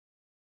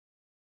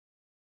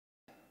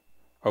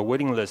Our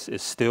waiting list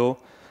is still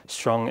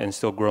strong and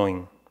still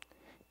growing.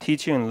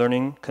 Teaching and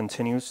learning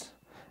continues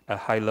at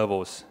high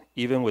levels.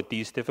 Even with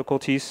these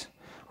difficulties,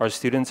 our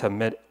students have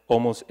met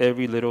almost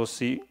every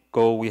literacy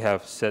goal we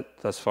have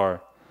set thus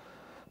far.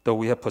 Though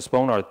we have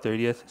postponed our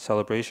 30th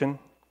celebration,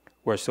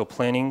 we're still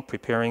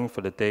preparing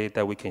for the day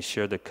that we can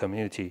share the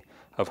community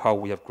of how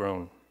we have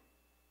grown.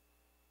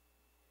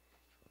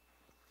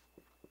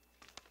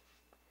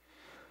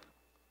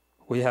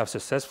 We have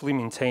successfully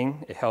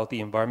maintained a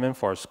healthy environment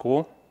for our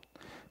school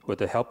with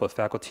the help of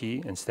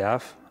faculty and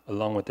staff,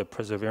 along with the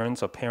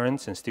perseverance of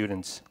parents and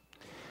students.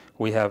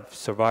 We have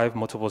survived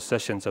multiple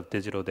sessions of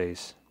digital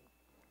days.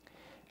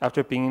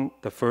 After being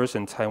the first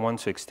in Taiwan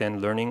to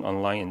extend learning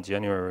online in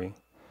January,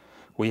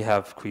 we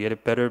have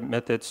created better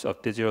methods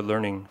of digital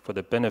learning for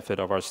the benefit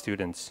of our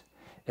students,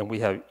 and we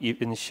have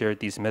even shared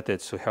these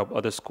methods to help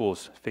other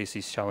schools face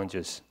these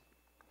challenges.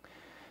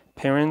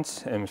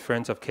 Parents and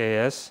friends of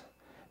KAS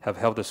have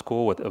helped the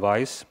school with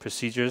advice,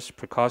 procedures,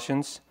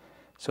 precautions,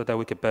 so that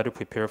we can better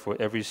prepare for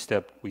every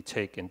step we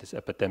take in this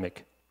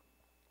epidemic.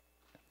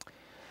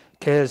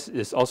 KAS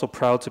is also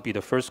proud to be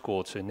the first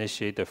school to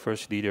initiate the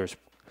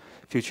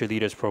Future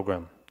Leaders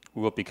program.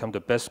 We will become the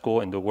best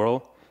school in the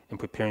world in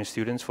preparing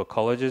students for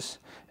colleges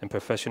and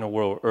professional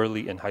world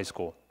early in high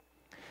school.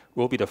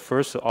 We'll be the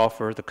first to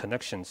offer the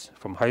connections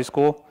from high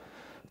school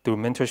through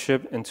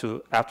mentorship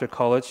into after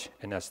college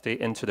and as they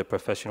enter the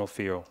professional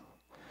field.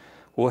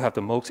 We'll have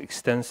the most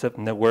extensive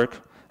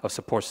network of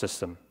support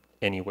system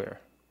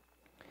anywhere.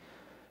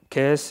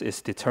 KAS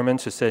is determined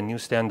to set a new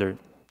standard.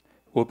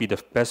 We'll be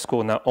the best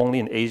school not only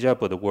in Asia,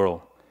 but the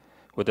world.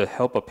 With the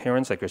help of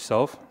parents like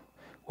yourself,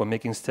 we're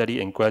making steady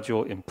and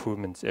gradual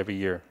improvements every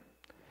year.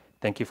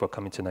 Thank you for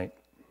coming tonight.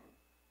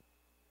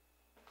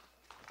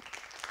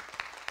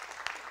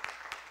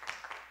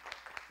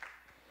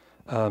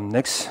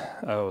 Next,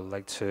 I would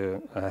like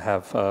to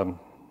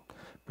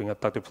bring up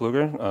Dr.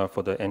 Pfluger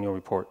for the annual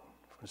report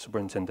from the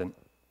superintendent.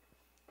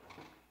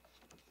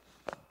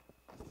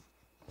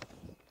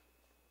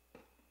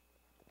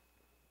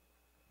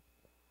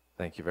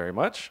 Thank you very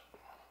much.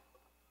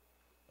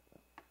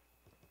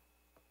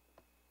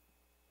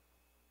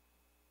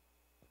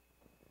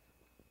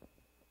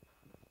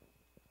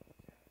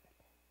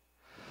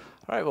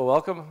 All right, well,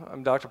 welcome.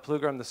 I'm Dr.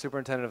 Pfluger. I'm the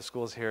superintendent of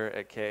schools here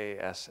at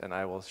KAS, and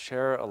I will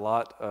share a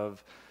lot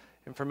of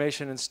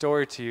information and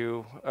story to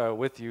you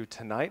with you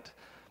tonight.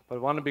 But I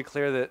want to be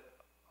clear that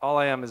all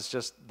I am is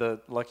just the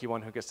lucky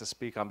one who gets to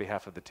speak on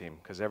behalf of the team,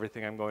 because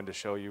everything I'm going to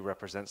show you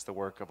represents the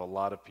work of a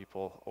lot of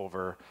people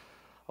over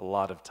a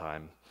lot of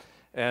time.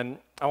 And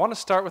I want to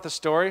start with a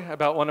story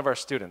about one of our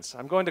students.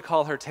 I'm going to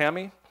call her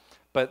Tammy,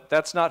 but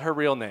that's not her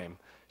real name.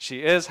 She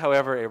is,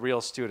 however, a real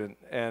student,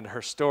 and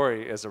her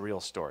story is a real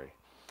story.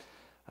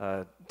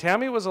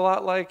 Tammy was a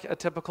lot like a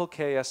typical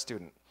KS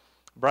student.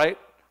 Bright,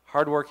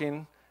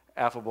 hardworking,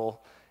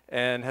 affable,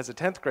 and as a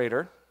 10th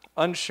grader,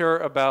 unsure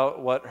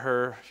about what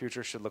her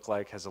future should look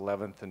like as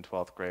 11th and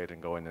 12th grade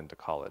and going into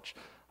college.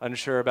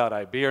 Unsure about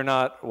IB or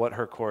not, what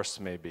her course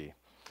may be.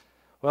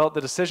 Well,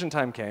 the decision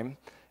time came,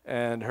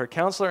 and her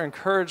counselor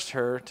encouraged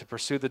her to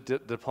pursue the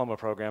diploma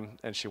program,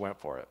 and she went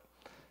for it.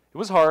 It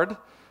was hard.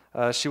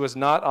 She was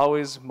not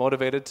always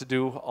motivated to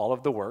do all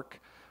of the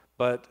work,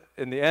 but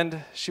in the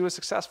end, she was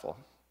successful.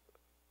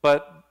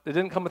 But it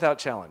didn't come without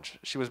challenge.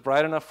 She was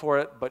bright enough for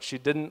it, but she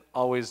didn't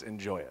always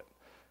enjoy it.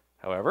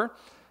 However,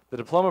 the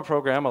diploma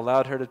program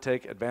allowed her to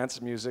take advanced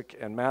music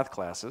and math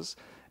classes,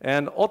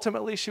 and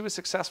ultimately she was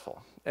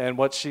successful. And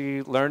what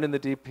she learned in the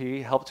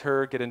DP helped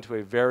her get into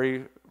a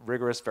very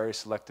rigorous, very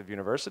selective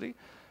university,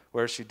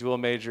 where she dual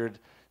majored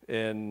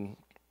in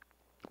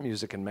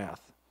music and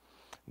math.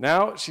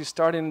 Now she's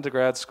starting into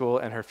grad school,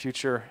 and her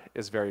future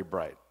is very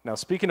bright. Now,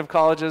 speaking of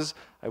colleges,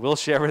 I will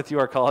share with you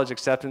our college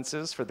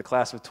acceptances for the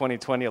class of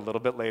 2020 a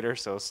little bit later,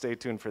 so stay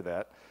tuned for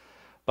that.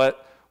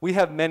 But we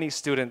have many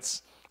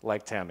students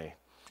like Tammy,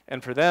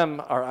 and for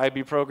them, our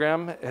IB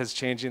program is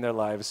changing their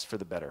lives for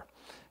the better.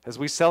 As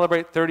we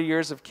celebrate 30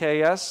 years of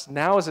KAS,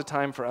 now is a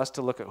time for us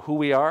to look at who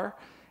we are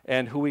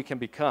and who we can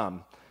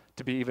become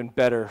to be even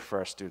better for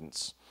our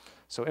students.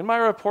 So in my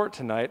report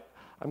tonight,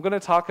 I'm going to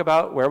talk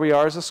about where we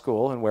are as a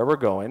school and where we're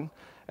going,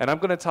 and I'm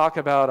going to talk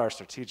about our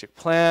strategic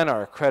plan,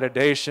 our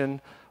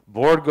accreditation,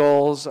 board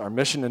goals, our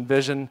mission and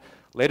vision.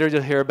 Later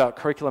you'll hear about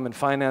curriculum and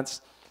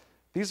finance.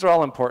 These are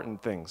all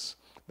important things.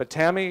 But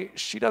Tammy,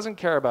 she doesn't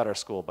care about our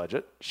school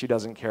budget. She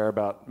doesn't care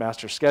about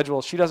master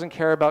schedule. She doesn't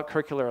care about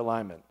curricular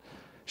alignment.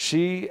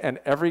 She and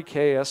every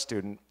KAS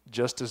student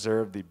just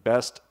deserve the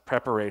best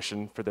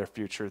preparation for their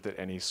future that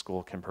any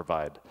school can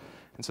provide.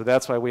 And so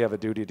that's why we have a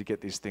duty to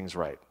get these things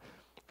right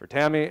for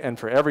Tammy and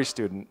for every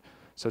student.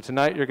 So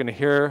tonight you're going to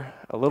hear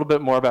a little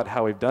bit more about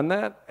how we've done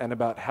that and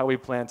about how we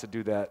plan to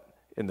do that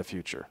in the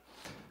future.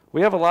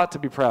 We have a lot to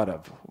be proud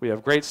of. We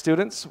have great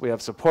students, we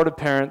have supportive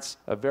parents,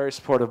 a very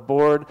supportive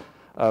board,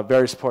 a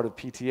very supportive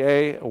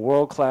PTA, a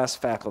world-class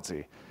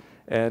faculty.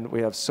 And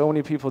we have so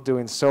many people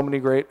doing so many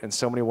great and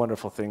so many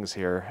wonderful things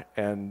here,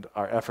 and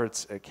our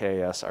efforts at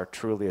KAS are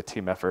truly a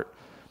team effort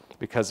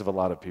because of a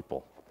lot of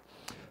people.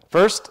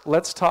 First,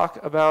 let's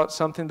talk about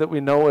something that we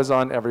know is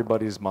on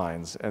everybody's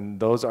minds, and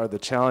those are the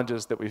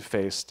challenges that we've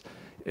faced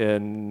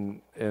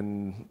in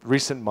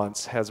recent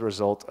months as a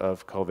result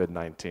of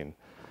COVID-19.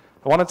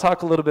 I want to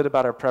talk a little bit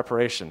about our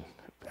preparation.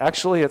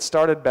 Actually, it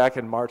started back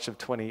in March of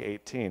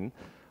 2018,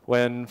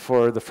 when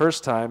for the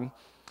first time,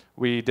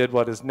 we did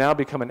what has now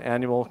become an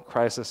annual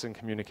crisis and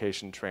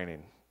communication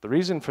training. The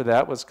reason for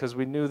that was because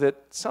we knew that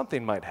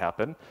something might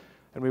happen,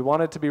 and we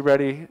wanted to be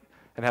ready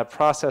and have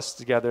process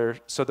together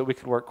so that we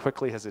could work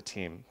quickly as a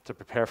team to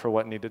prepare for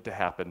what needed to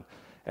happen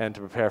and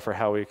to prepare for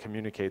how we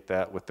communicate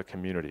that with the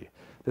community.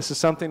 This is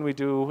something we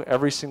do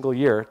every single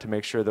year to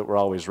make sure that we're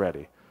always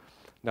ready.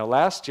 Now,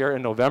 last year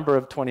in November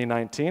of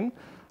 2019,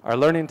 our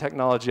Learning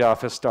Technology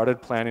Office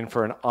started planning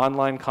for an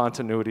online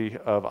continuity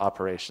of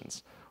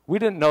operations. We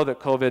didn't know that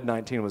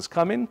COVID-19 was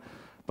coming,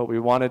 but we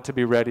wanted to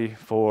be ready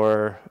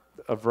for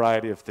a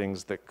variety of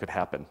things that could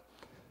happen.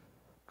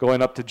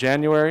 Going up to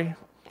January,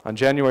 on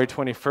January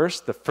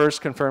 21st, the first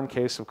confirmed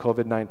case of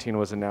COVID-19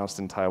 was announced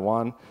in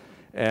Taiwan,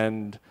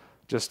 and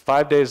just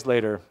 5 days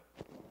later,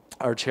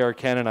 our chair,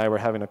 Ken, and I were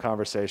having a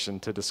conversation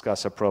to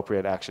discuss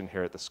appropriate action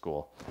here at the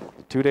school.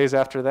 2 days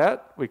after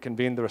that, we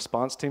convened the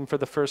response team for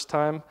the first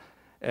time,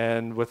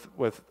 and with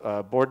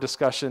board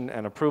discussion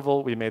and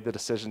approval, we made the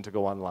decision to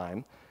go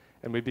online,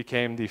 and we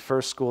became the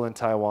first school in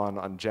Taiwan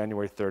on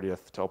January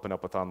 30th to open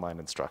up with online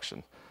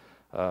instruction.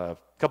 A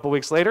couple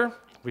weeks later,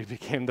 we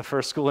became the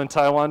first school in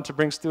Taiwan to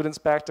bring students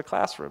back to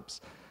classrooms.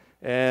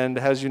 And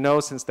as you know,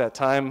 since that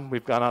time,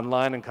 we've gone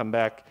online and come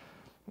back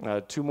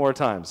 2 more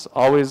times,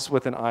 always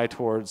with an eye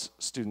towards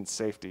student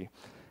safety.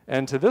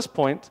 And to this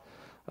point,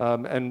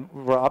 and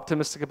we're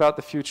optimistic about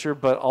the future,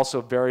 but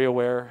also very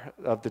aware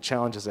of the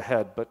challenges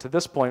ahead. But to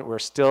this point, we're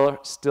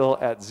still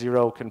at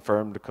 0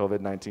 confirmed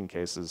COVID-19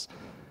 cases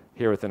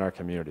here within our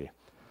community.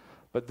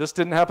 But this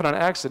didn't happen on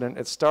accident.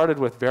 It started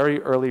with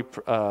very early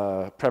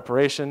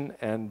preparation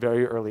and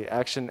very early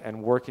action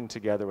and working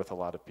together with a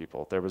lot of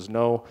people. There was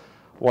no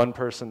one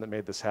person that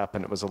made this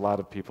happen. It was a lot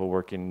of people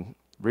working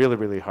really,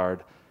 really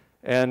hard.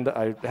 And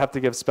I have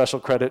to give special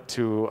credit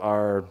to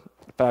our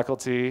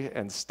faculty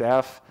and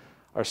staff,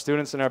 our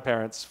students and our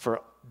parents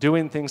for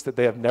doing things that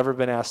they have never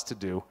been asked to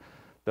do,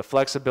 the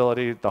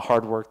flexibility, the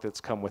hard work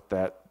that's come with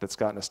that, that's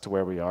gotten us to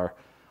where we are.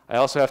 I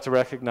also have to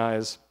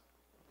recognize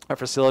our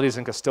facilities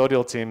and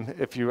custodial team.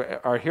 If you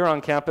are here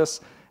on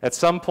campus, at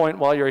some point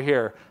while you're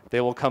here,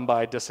 they will come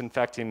by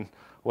disinfecting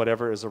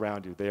whatever is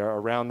around you. They are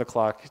around the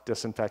clock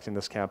disinfecting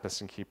this campus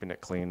and keeping it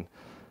clean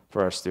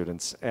for our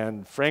students.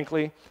 And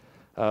frankly,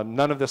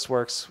 none of this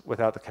works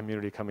without the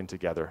community coming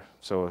together.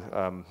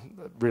 So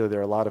really, there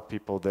are a lot of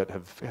people that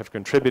have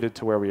contributed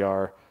to where we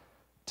are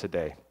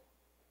today.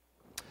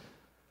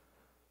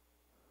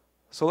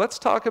 So let's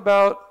talk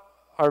about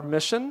our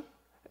mission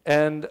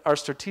and our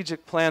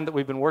strategic plan that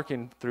we've been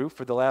working through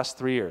for the last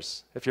 3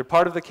 years. If you're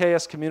part of the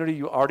KS community,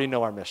 you already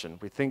know our mission.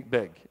 We think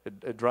big.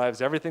 It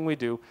drives everything we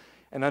do.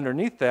 And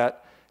underneath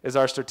that is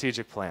our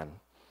strategic plan.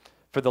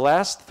 For the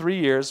last 3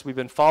 years, we've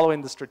been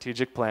following the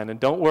strategic plan.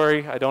 And don't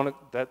worry,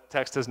 that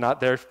text is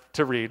not there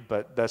to read,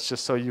 but that's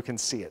just so you can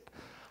see it.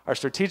 Our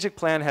strategic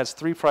plan has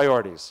 3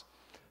 priorities.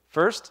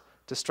 First,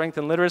 to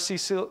strengthen literacy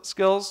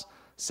skills.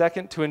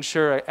 Second, to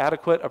ensure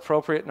adequate,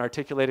 appropriate, and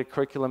articulated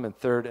curriculum. And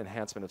third,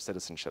 enhancement of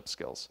citizenship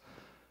skills.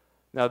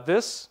 Now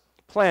this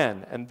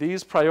plan and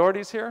these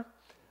priorities here,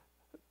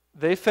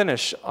 they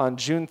finish on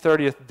June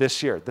 30th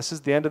this year. This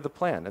is the end of the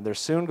plan, and they're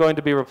soon going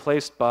to be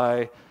replaced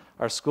by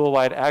our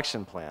school-wide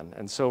action plan.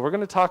 And so we're going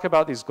to talk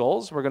about these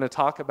goals. We're going to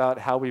talk about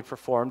how we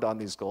performed on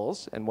these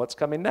goals and what's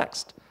coming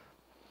next.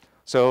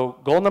 So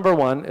goal number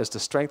 1 is to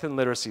strengthen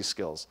literacy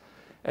skills.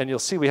 And you'll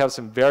see we have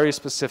some very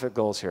specific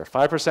goals here.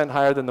 5%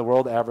 higher than the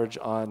world average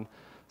on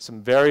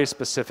some very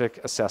specific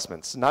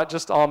assessments. Not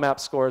just all MAP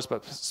scores,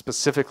 but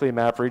specifically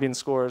MAP reading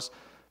scores,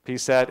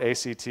 PSAT,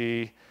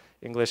 ACT,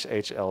 English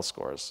HL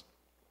scores.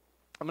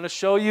 I'm going to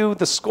show you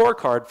the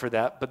scorecard for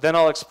that, but then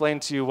I'll explain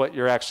to you what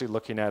you're actually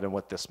looking at and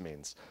what this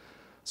means.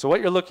 So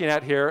what you're looking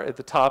at here at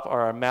the top are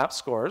our MAP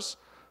scores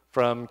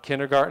from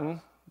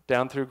kindergarten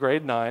down through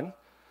grade 9,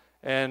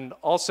 and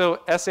also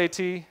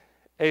SAT,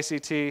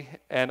 ACT,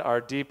 and our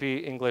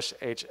DP English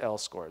HL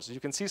scores. You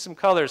can see some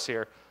colors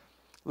here.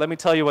 Let me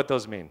tell you what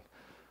those mean.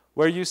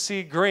 Where you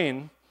see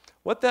green,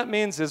 what that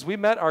means is we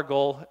met our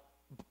goal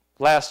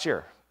last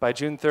year by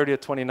June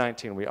 30th,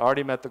 2019. We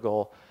already met the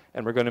goal,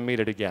 and we're going to meet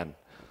it again.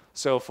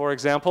 So for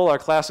example, our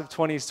class of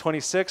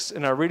 2026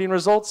 in our reading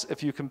results,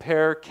 if you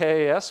compare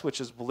KAS,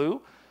 which is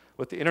blue,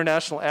 with the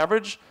international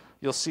average,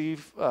 you'll see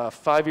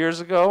 5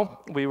 years ago,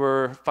 we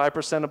were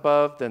 5%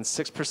 above, then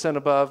 6%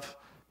 above,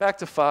 back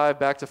to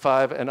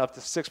 5, and up to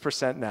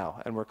 6%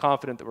 now. And we're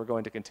confident that we're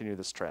going to continue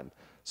this trend.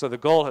 So the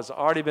goal has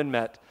already been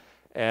met,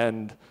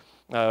 and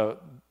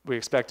we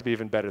expect to be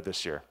even better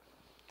this year.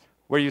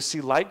 Where you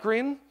see light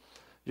green,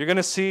 you're going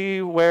to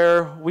see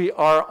where we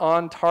are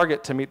on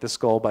target to meet this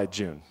goal by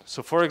June.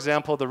 So for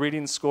example, the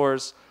reading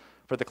scores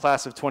for the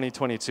class of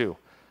 2022.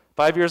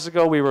 5 years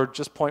ago, we were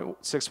just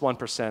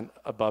 0.61%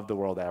 above the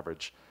world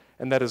average.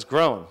 And that has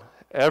grown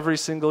every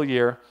single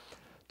year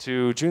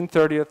to June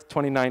 30th,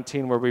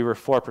 2019, where we were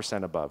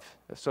 4% above.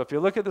 So if you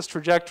look at this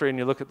trajectory and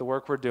you look at the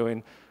work we're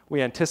doing,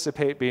 we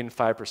anticipate being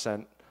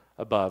 5%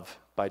 above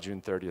by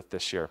June 30th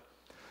this year.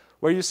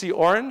 Where you see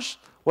orange,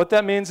 what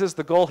that means is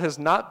the goal has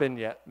not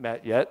been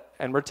met yet,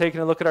 and we're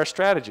taking a look at our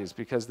strategies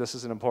because this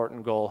is an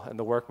important goal and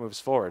the work moves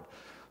forward.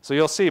 So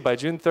you'll see by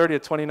June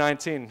 30th,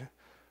 2019,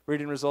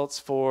 reading results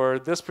for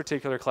this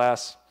particular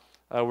class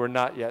were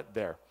not yet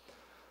there.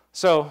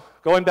 So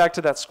going back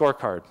to that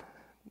scorecard,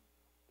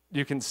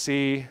 you can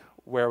see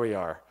where we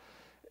are.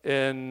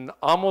 In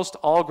almost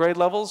all grade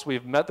levels,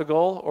 we've met the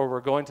goal or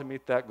we're going to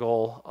meet that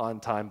goal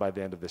on time by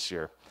the end of this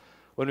year.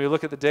 When we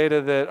look at the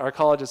data that our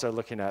colleges are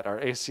looking at,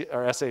 our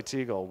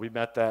SAT goal, we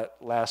met that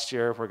last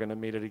year, we're going to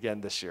meet it again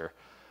this year.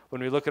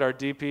 When we look at our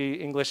DP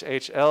English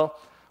HL,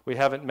 we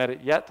haven't met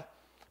it yet,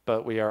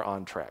 but we are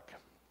on track.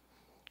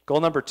 Goal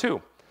number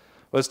 2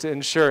 was to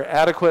ensure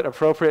adequate,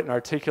 appropriate, and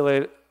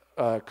articulate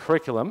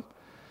curriculum,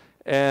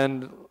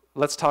 and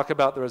let's talk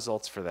about the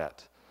results for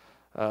that.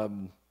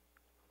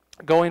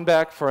 Going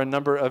back for a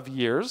number of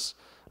years,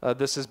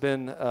 this has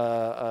been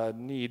a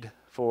need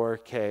for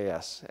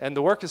KAS, and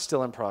the work is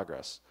still in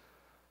progress.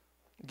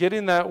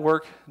 Getting that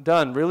work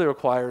done really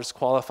requires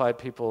qualified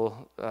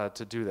people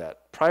to do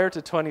that. Prior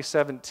to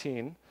 2017,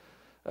 in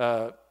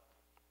the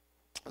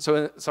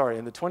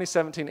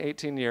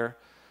 2017-18 year,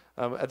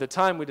 at the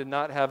time we did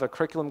not have a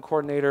curriculum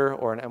coordinator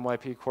or an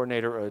MYP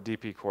coordinator or a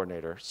DP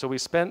coordinator. So we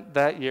spent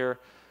that year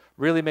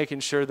really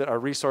making sure that our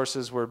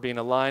resources were being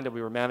aligned and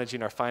we were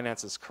managing our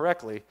finances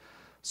correctly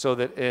so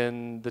that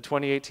in the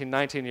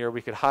 2018-19 year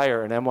we could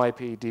hire an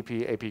MYP,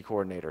 DP, AP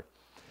coordinator.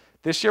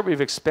 This year we've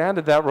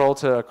expanded that role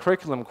to a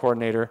curriculum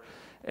coordinator,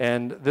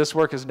 and this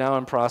work is now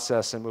in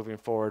process and moving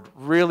forward,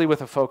 really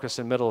with a focus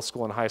in middle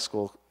school and high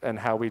school and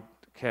how we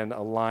can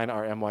align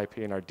our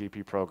MYP and our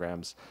DP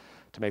programs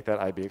to make that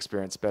IB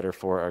experience better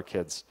for our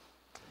kids.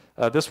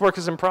 This work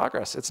is in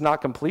progress. It's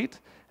not complete,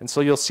 and so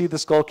you'll see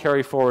this goal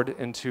carry forward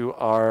into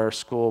our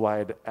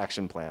school-wide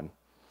action plan.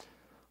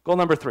 Goal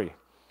number 3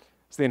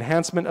 is the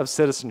enhancement of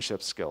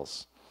citizenship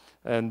skills.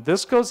 And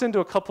this goes into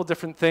a couple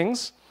different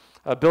things,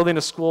 building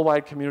a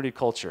school-wide community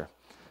culture,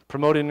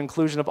 promoting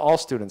inclusion of all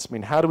students. I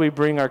mean, how do we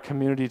bring our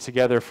community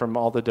together from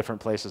all the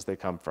different places they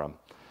come from?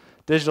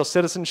 Digital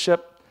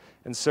citizenship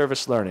and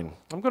service learning.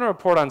 I'm going to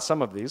report on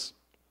some of these.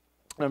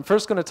 I'm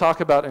first going to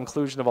talk about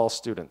inclusion of all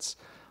students.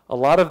 A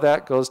lot of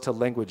that goes to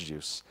language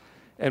use.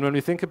 And when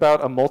we think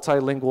about a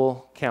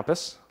multilingual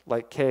campus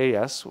like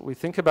KAS, we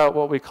think about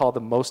what we call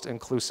the most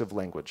inclusive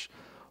language,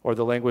 or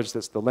the language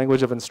that's the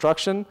language of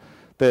instruction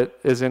that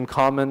is in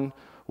common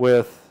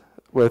with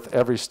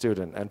every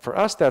student. And for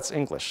us, that's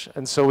English.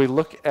 And so we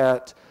look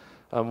at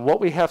what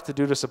we have to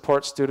do to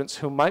support students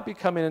who might be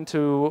coming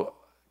into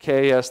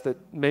KAS that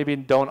maybe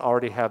don't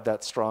already have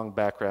that strong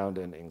background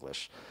in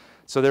English.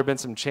 So there have been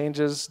some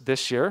changes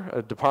this year,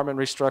 a department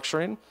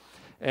restructuring,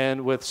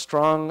 and with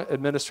strong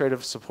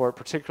administrative support,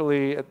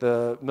 particularly at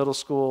the middle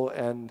school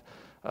and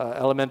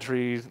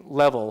elementary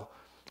level,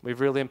 we've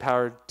really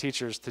empowered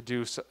teachers to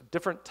do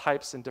different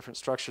types and different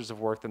structures of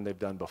work than they've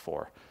done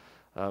before.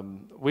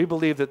 We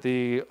believe that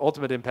the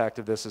ultimate impact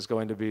of this is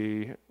going to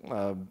be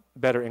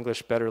better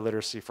English, better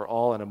literacy for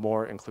all, and a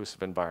more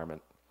inclusive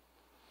environment.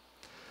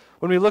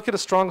 When we look at a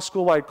strong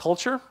school-wide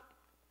culture,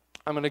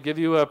 I'm going to give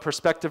you a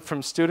perspective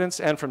from students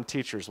and from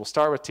teachers. We'll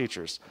start with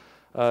teachers.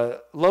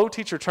 Low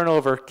teacher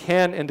turnover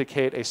can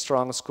indicate a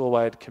strong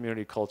school-wide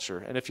community culture.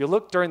 And if you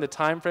look during the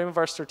time frame of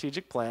our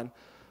strategic plan,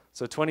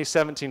 so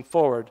 2017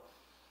 forward,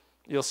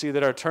 you'll see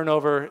that our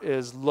turnover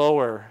is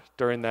lower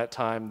during that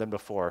time than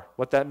before.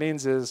 What that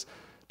means is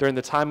during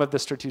the time of the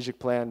strategic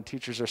plan,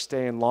 teachers are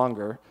staying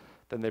longer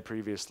than they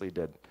previously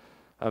did.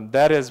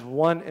 That is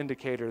one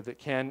indicator that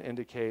can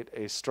indicate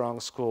a strong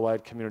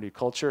school-wide community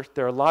culture.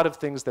 There are a lot of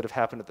things that have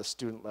happened at the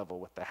student level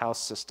with the house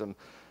system,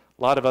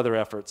 a lot of other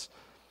efforts.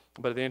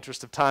 But in the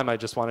interest of time, I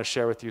just want to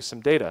share with you some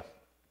data.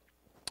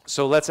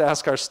 So let's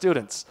ask our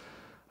students.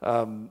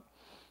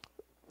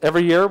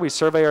 Every year we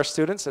survey our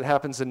students. It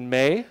happens in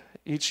May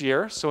each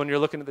year. So when you're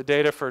looking at the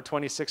data for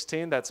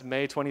 2016, that's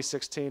May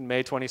 2016,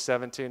 May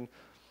 2017.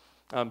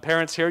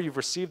 Parents here, you've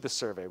received the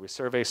survey. We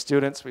survey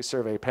students, we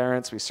survey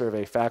parents, we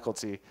survey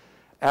faculty.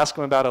 Ask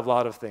them about a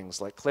lot of things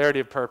like clarity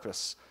of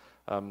purpose,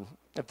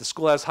 if the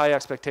school has high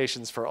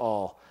expectations for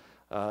all,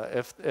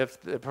 if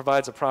it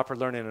provides a proper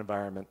learning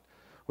environment.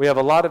 We have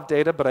a lot of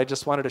data, but I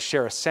just wanted to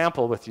share a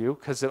sample with you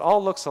because it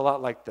all looks a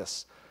lot like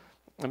this.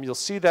 You'll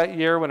see that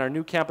year when our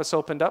new campus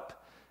opened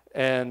up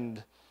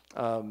and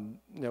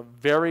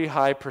very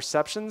high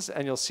perceptions,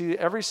 and you'll see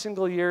every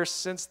single year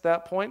since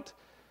that point,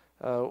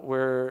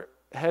 we're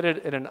headed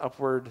in an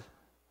upward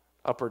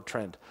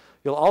trend.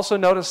 You'll also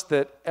notice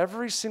that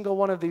every single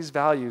one of these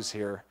values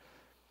here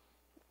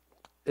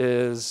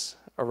is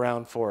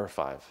around 4 or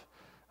 5.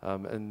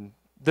 And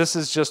this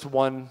is just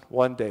one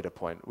data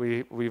point.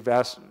 We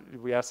ask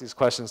these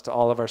questions to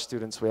all of our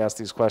students. We ask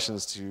these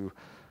questions to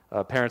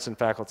parents and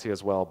faculty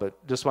as well,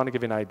 but just want to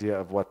give you an idea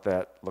of what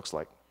that looks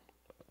like.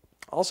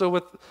 Also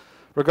with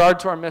regard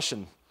to our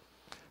mission,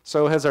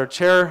 So as our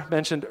chair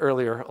mentioned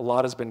earlier, a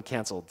lot has been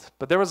canceled.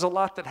 But there was a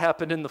lot that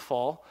happened in the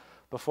fall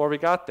before we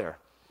got there.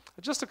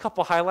 Just a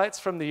couple highlights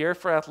from the year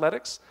for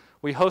athletics.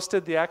 We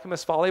hosted the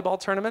Acamas Volleyball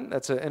Tournament.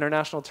 That's an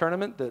international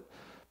tournament that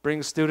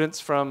brings students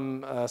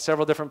from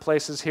several different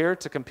places here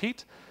to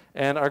compete.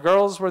 And our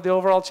girls were the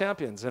overall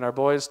champions, and our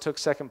boys took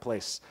second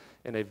place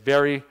in a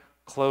very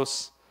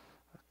close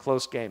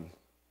game.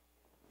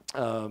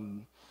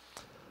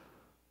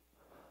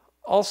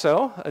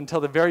 Also, until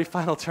the very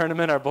final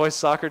tournament, our boys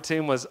soccer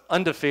team was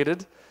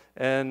undefeated,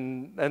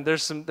 and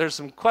there's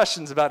some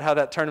questions about how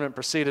that tournament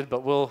proceeded,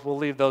 but we'll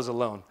leave those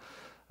alone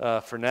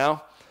for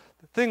now.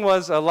 The thing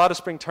was, a lot of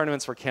spring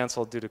tournaments were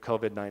canceled due to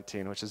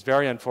COVID-19, which is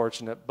very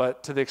unfortunate,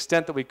 but to the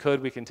extent that we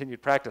could, we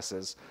continued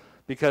practices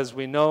because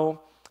we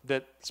know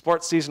that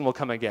sports season will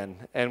come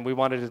again, and we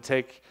wanted to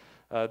take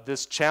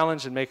this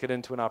challenge and make it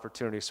into an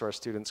opportunity so our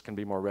students can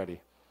be more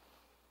ready.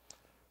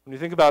 When you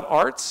think about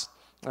arts,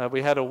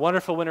 we had a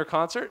wonderful winter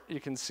concert.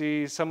 You can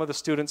see some of the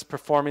students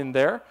performing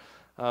there.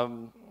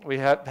 We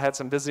had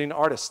some visiting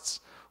artists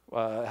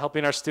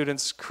helping our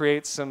students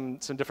create some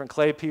different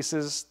clay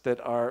pieces that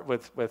are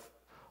with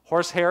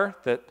horsehair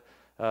that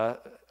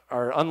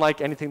are unlike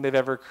anything they've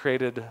ever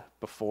created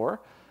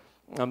before.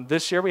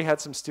 This year we had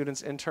some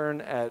students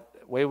intern at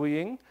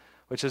Weiying,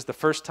 which is the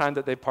first time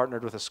that they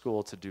partnered with a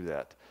school to do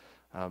that.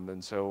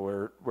 And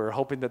so we're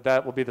hoping that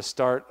that will be the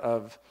start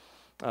of,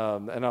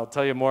 and I'll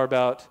tell you more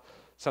about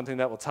something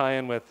that will tie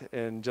in with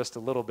in just a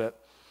little bit.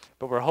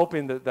 But we're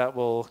hoping that that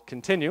will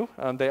continue.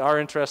 They are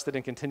interested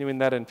in continuing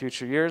that in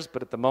future years,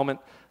 but at the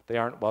moment they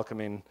aren't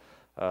welcoming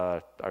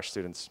our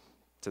students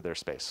to their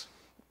space.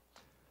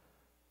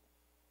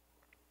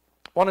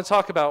 I want to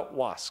talk about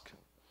WASC.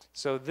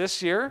 So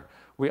this year,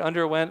 we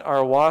underwent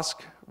our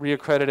WASC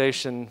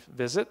reaccreditation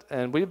visit,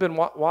 and we've been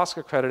WASC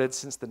accredited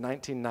since the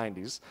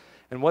 1990s.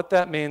 And what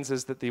that means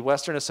is that the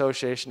Western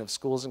Association of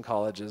Schools and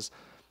Colleges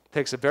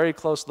takes a very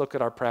close look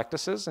at our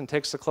practices and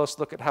takes a close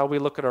look at how we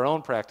look at our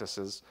own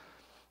practices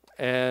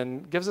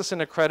and gives us an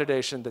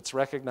accreditation that's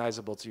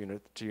recognizable to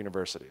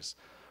universities.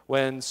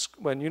 When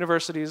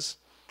universities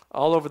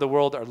all over the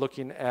world are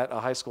looking at a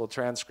high school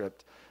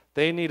transcript,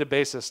 they need a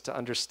basis to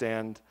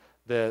understand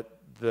that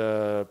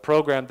the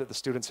program that the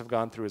students have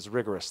gone through is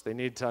rigorous. They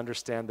need to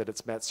understand that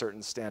it's met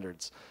certain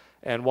standards.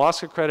 And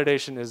WASC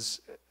accreditation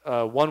is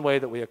one way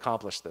that we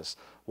accomplish this.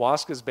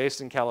 WASC is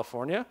based in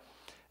California,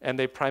 and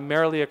they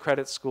primarily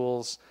accredit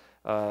schools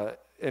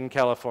in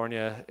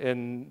California,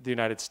 in the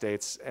United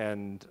States,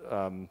 and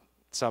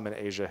some in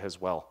Asia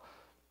as well.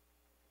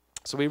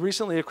 So we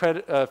recently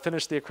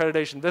finished the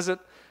accreditation visit.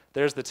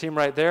 There's the team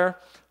right there.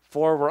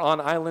 4 were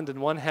on island, and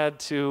 1 had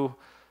to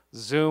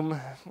Zoom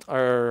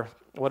or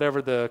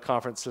whatever the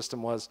conference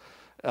system was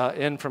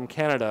in from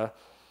Canada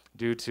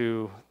due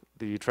to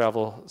the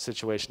travel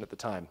situation at the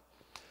time.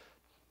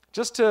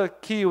 Just to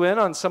key you in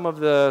on some of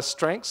the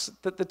strengths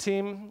that the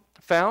team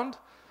found,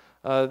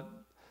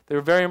 they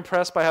were very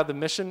impressed by how the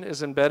mission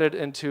is embedded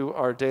into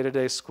our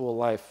day-to-day school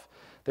life.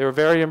 They were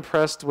very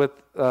impressed with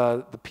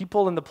the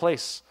people in the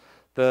place,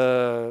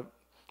 the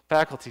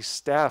faculty,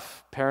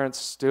 staff, parents,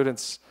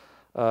 students,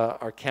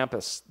 our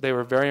campus. They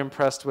were very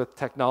impressed with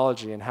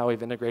technology and how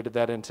we've integrated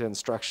that into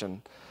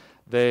instruction.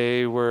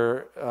 They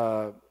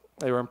were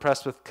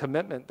impressed with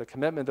commitment, the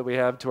commitment that we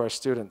have to our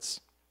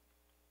students.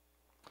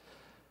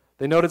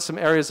 They noted some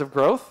areas of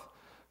growth.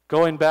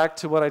 Going back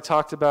to what I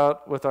talked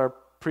about with our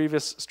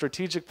previous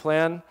strategic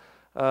plan,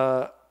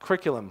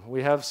 curriculum.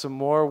 We have some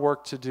more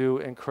work to do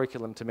in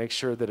curriculum to make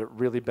sure that it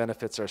really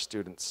benefits our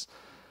students.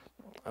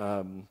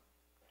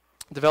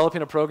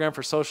 Developing a program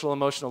for social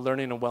emotional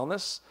learning and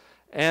wellness.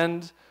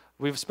 And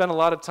we've spent a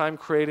lot of time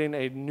creating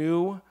a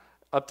new,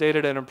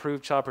 updated and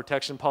improved child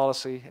protection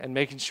policy and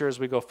making sure as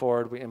we go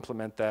forward we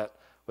implement that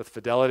with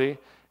fidelity,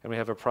 and we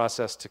have a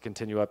process to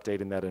continue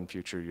updating that in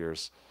future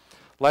years.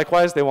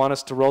 Likewise, they want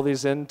us to roll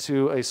these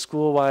into a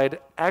school-wide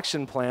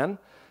action plan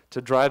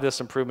to drive this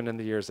improvement in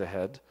the years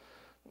ahead.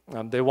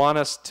 They want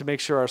us to make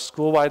sure our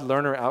school-wide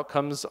learner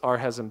outcomes are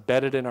as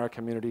embedded in our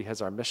community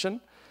as our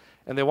mission.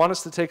 And they want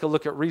us to take a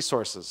look at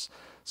resources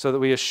so that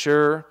we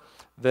assure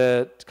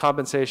that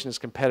compensation is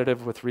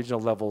competitive with regional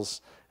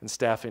levels and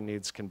staffing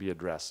needs can be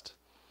addressed.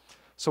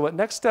 So what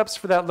next steps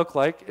for that look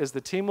like is the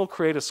team will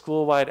create a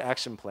school-wide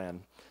action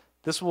plan.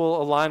 This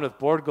will align with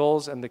board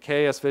goals and the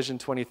KAS Vision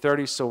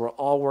 2030, so we're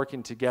all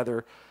working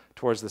together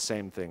towards the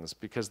same things.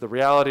 Because the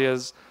reality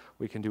is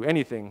we can do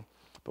anything,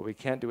 but we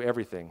can't do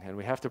everything. And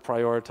we have to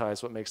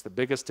prioritize what makes the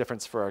biggest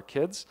difference for our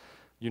kids,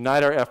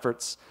 unite our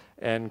efforts,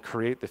 and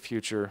create the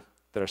future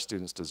that our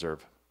students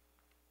deserve.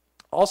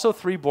 Also,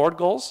 3 board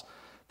goals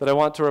that I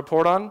want to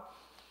report on.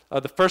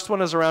 The first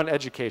one is around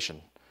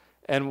education.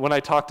 And when I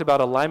talked about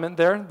alignment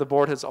there, the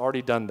board has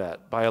already done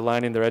that by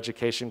aligning their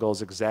education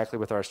goals exactly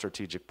with our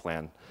strategic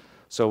plan.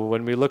 So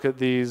when we look at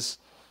these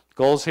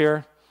goals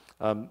here,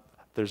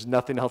 there's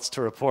nothing else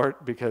to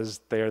report because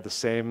they are the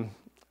same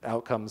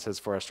outcomes as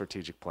for our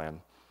strategic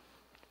plan.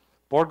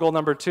 Board goal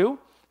number 2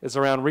 is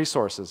around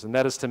resources, and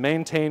that is to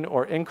maintain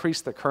or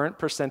increase the current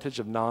percentage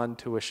of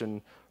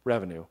non-tuition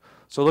revenue.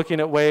 So looking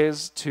at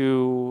ways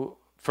to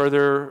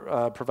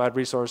further provide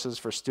resources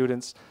for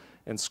students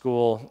in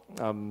school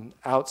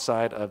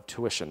outside of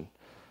tuition.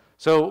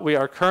 So we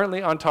are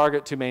currently on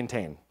target to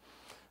maintain,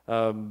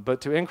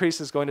 but to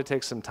increase is going to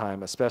take some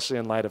time, especially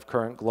in light of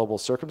current global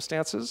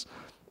circumstances.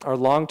 Our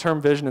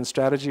long-term vision and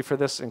strategy for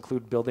this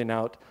include building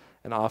out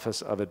an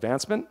Office of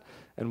Advancement,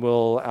 and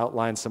we'll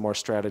outline some more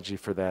strategy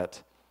for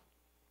that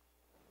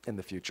in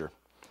the future.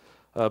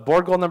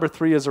 Board goal number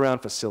 3 is around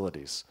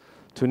facilities.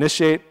 To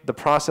initiate the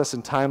process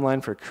and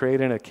timeline for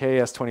creating a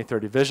KAS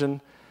 2030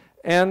 vision,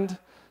 and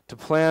to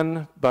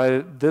plan by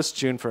this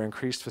June for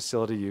increased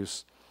facility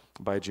use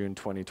by June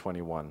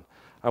 2021.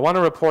 I want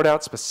to report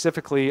out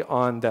specifically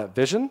on that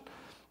vision.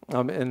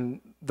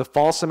 In the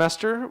fall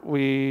semester,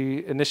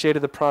 we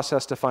initiated the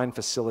process to find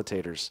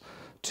facilitators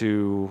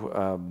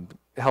to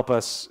help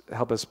us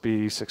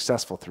be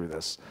successful through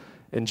this.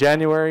 In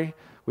January,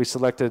 we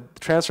selected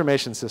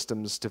transformation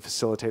systems to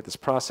facilitate this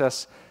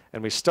process,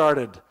 and we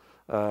started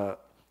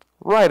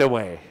right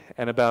away.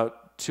 And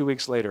about 2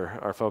 weeks later,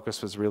 our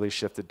focus was really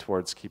shifted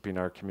towards keeping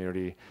our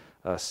community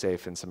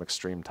safe in some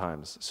extreme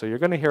times. So you're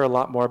going to hear a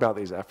lot more about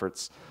these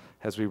efforts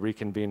as we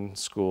reconvene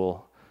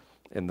school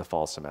in the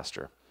fall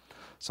semester.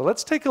 So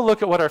let's take a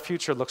look at what our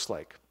future looks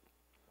like.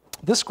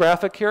 This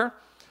graphic here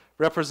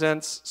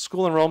represents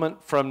school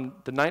enrollment from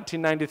the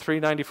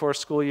 1993-94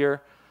 school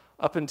year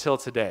up until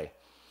today.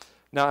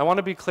 Now, I want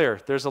to be clear.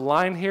 There's a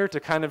line here to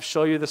kind of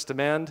show you this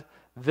demand.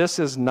 This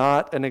is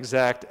not an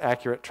exact,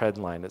 accurate trend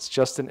line. It's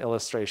just an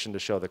illustration to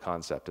show the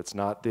concept. It's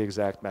not the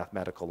exact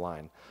mathematical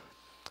line.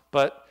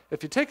 But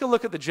if you take a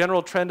look at the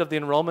general trend of the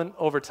enrollment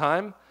over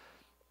time,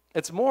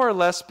 it's more or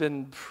less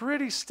been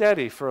pretty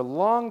steady for a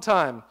long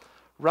time,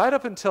 right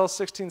up until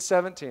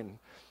 16-17.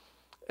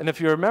 And if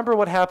you remember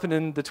what happened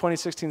in the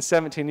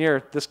 2016-17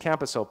 year, this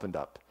campus opened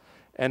up.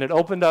 And it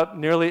opened up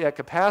nearly at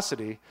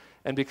capacity.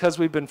 And because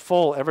we've been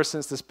full ever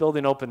since this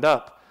building opened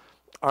up,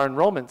 our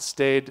enrollment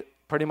stayed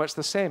pretty much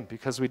the same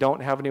because we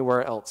don't have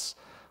anywhere else,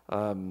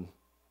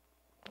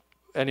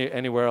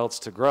 anywhere else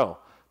to grow.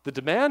 The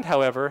demand,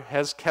 however,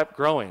 has kept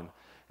growing.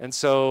 And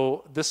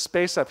so this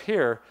space up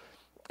here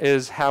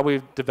is how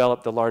we've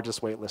developed the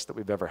largest wait list that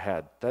we've ever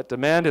had. That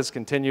demand has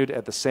continued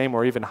at the same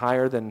or even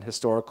higher than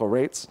historical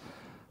rates,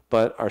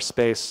 but our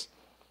space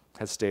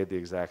has stayed the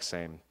exact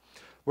same.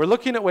 We're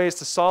looking at ways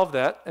to solve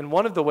that, and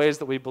one of the ways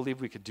that we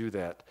believe we could do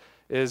that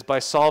is by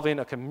solving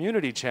a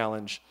community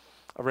challenge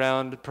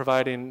around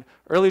providing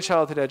early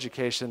childhood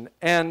education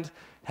and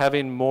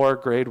having more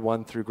grade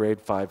 1 through grade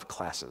 5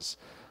 classes.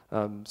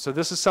 So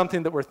this is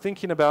something that we're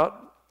thinking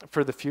about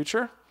for the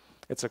future.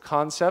 It's a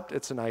concept,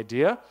 it's an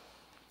idea,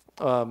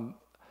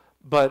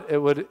 but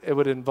it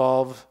would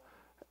involve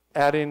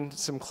adding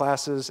some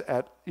classes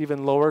at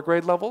even lower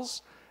grade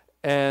levels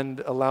and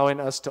allowing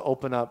us to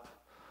open up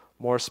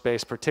more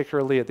space,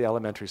 particularly at the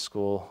elementary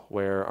school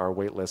where our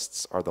wait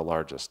lists are the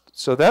largest.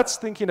 So that's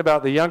thinking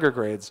about the younger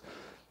grades.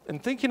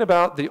 And thinking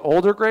about the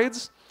older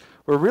grades,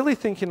 we're really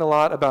thinking a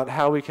lot about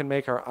how we can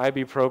make our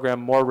IB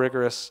program more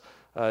rigorous,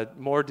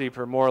 more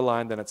deeper, more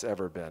aligned than it's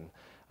ever been.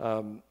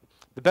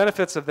 The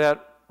benefits of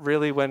that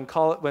really,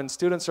 when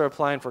students are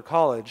applying for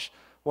college,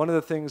 one of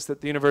the things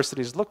that the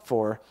universities look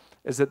for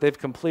is that they've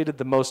completed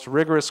the most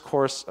rigorous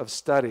course of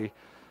study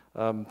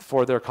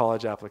for their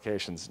college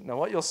applications. Now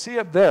what you'll see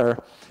up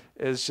there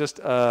is just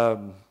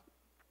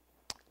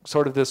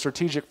sort of the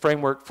strategic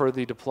framework for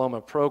the diploma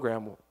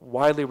program,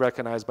 widely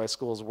recognized by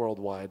schools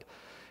worldwide.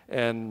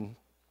 And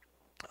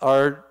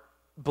our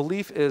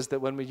belief is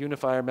that when we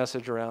unify our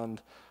message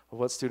around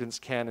what students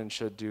can and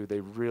should do, they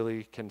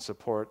really can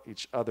support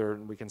each other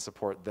and we can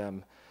support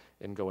them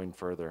in going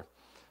further.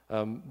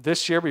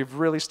 This year we've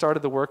really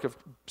started the work of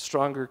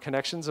stronger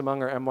connections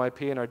among our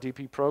MYP and our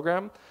DP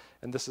program,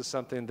 and this is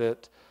something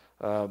that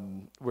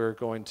we're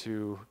going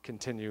to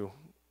continue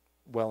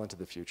well into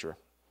the future.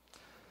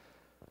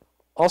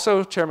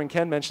 Also, Chairman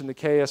Ken mentioned the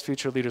KAS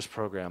Future Leaders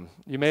Program.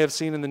 You may have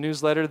seen in the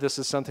newsletter, this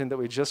is something that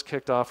we just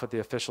kicked off with the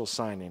official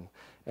signing,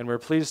 and we're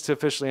pleased to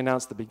officially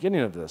announce the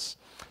beginning of this.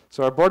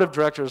 So our board of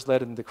directors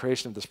led in the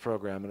creation of this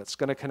program, and it's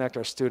going to connect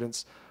our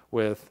students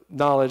with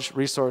knowledge,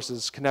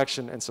 resources,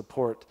 connection, and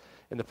support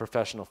in the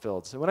professional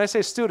fields. And when I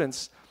say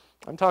students,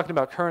 I'm talking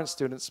about current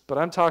students, but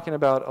I'm talking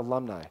about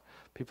alumni,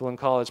 people in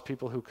college,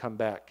 people who come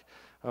back.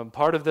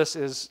 Part of this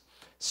is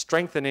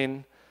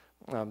strengthening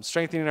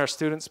our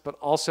students, but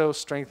also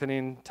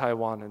strengthening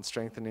Taiwan and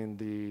strengthening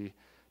the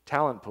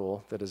talent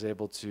pool that is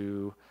able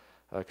to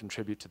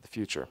contribute to the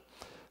future.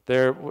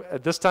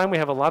 At this time, we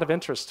have a lot of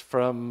interest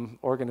from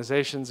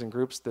organizations and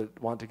groups that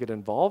want to get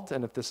involved,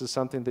 and if this is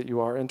something that you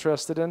are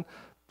interested in,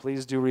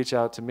 please do reach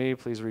out to me,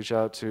 please reach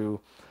out to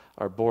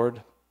our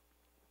board,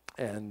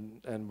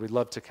 and we'd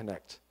love to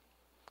connect.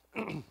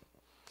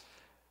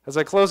 As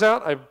I close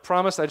out, I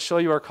promised I'd show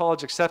you our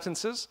college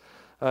acceptances.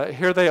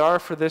 Here they are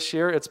for this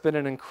year. It's been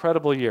an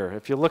incredible year.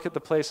 If you look at the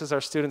places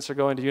our students are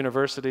going to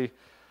university,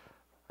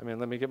 I mean,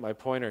 let me get my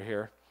pointer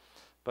here.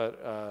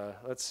 But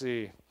let's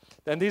see.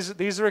 And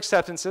these are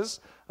acceptances.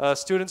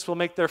 Students will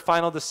make their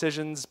final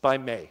decisions by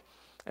May.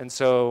 And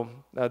so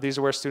these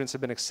are where students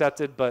have been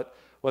accepted, but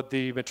what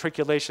the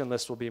matriculation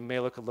list will be may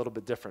look a little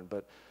bit different.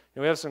 But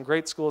we have some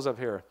great schools up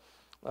here.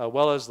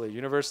 Wellesley,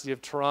 University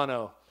of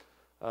Toronto,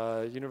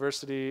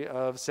 University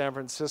of San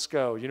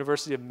Francisco,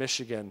 University of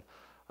Michigan,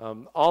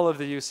 all of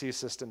the UC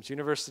systems,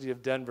 University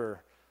of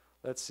Denver.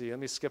 Let's see, let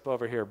me skip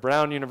over here.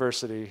 Brown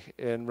University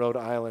in Rhode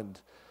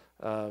Island,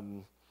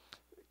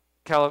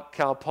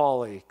 Cal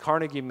Poly,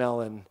 Carnegie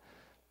Mellon,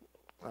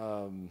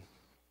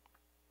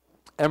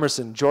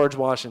 Emerson, George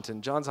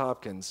Washington, Johns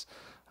Hopkins.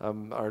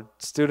 Our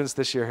students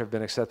this year have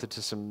been accepted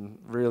to some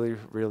really,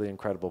 really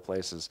incredible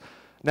places.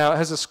 Now,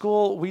 as a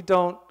school, we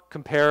don't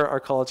compare our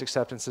college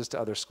acceptances to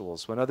other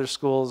schools. When other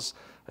schools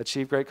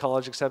achieve great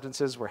college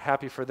acceptances, we're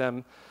happy for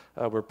them,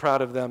 we're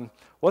proud of them.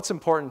 What's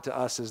important to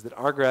us is that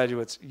our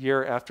graduates,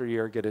 year after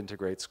year, get into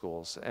great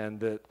schools, and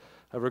that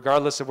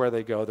regardless of where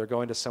they go, they're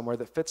going to somewhere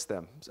that fits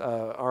them.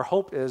 Our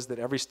hope is that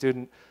every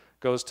student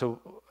goes to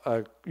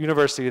a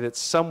university that's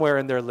somewhere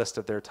in their list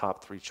of their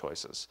top 3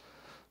 choices.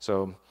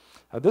 So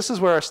this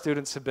is where our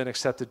students have been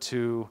accepted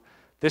to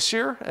this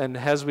year, and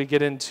as we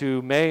get into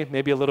May,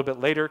 maybe a little bit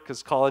later,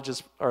 because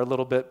colleges are a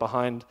little bit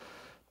behind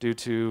due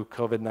to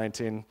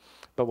COVID-19,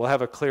 but we'll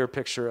have a clear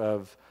picture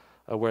of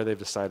where they've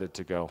decided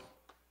to go.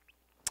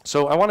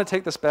 So I want to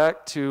take this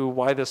back to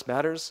why this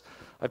matters.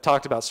 I've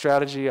talked about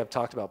strategy, I've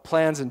talked about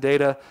plans and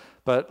data,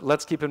 but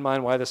let's keep in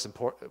mind why this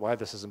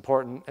is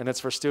important, and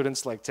it's for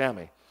students like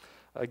Tammy.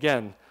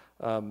 Again,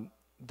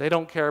 they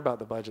don't care about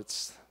the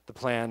budgets, the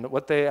plan.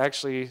 What they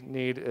actually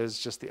need is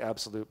just the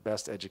absolute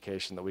best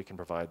education that we can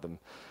provide them.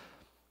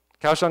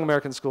 Kaohsiung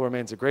American School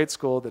remains a great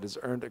school that has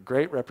earned a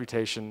great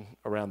reputation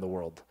around the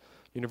world.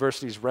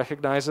 Universities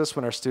recognize us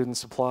when our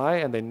students apply,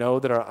 and they know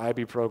that our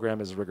IB program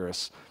is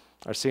rigorous.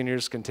 Our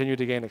seniors continue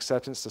to gain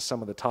acceptance to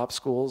some of the top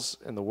schools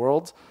in the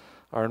world.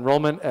 Our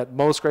enrollment at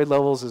most grade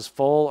levels is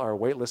full, our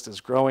wait list is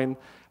growing,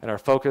 and our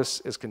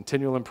focus is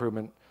continual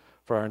improvement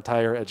for our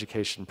entire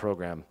education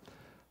program.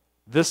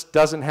 This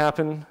doesn't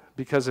happen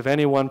because of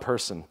any one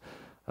person.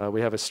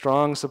 We have a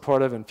strong,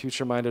 supportive, and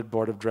future-minded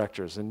board of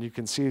directors, and you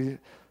can see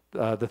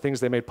the things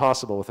they made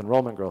possible with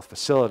enrollment growth,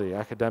 facility,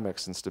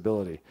 academics, and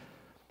stability.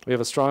 We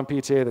have a strong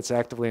PTA that's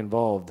actively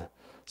involved,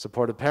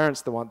 supportive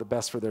parents that want the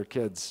best for their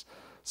kids,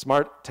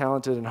 smart,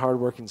 talented, and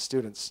hardworking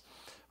students.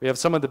 We have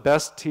some of the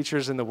best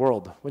teachers in the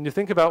world. When you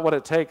think about what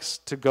it takes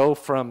to go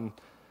from,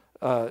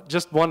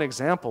 just one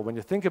example, when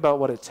you think about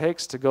what it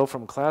takes to go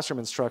from classroom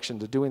instruction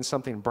to doing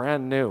something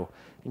brand new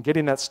and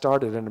getting that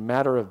started in a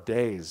matter of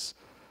days,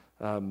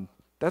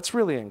 that's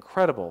really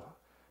incredible.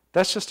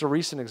 That's just a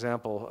recent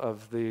example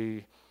of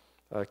the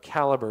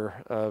caliber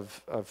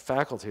of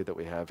faculty that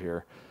we have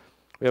here.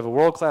 We have a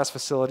world-class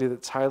facility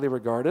that's highly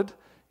regarded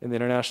in the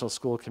international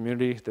school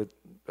community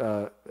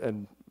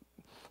and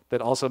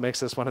that also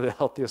makes us one of the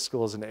healthiest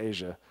schools in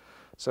Asia.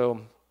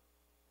 So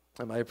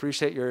I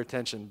appreciate your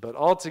attention, but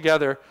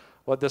altogether,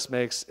 what this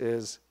makes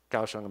is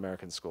Kaohsiung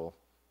American School.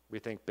 We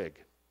think big.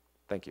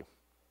 Thank you.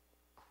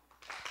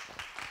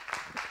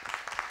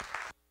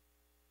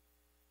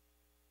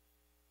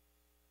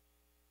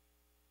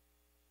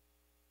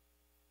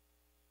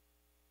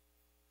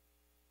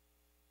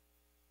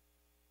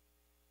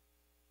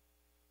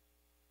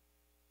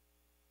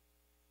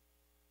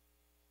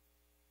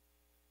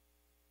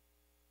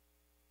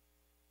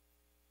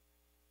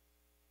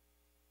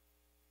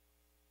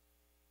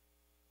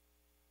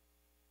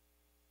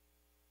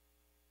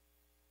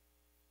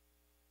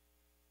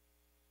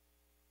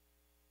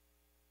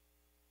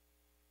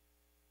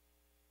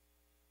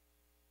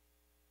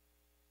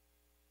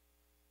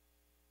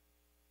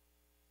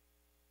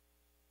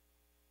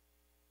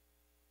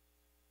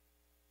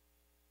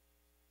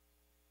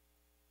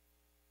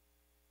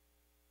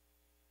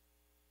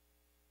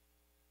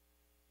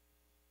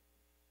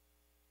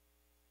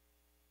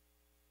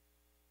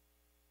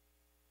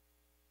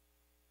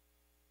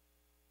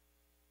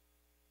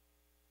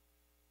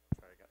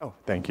 Oh,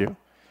 thank you.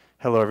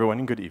 Hello, everyone,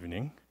 and good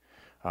evening.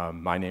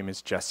 My name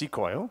is Jesse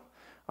Coyle.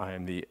 I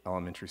am the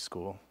elementary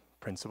school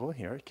principal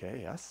here at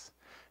KAS,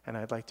 and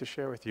I'd like to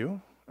share with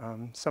you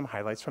some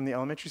highlights from the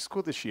elementary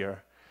school this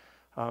year.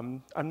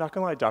 I'm not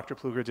gonna lie, Dr.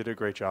 Pluger did a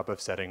great job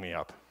of setting me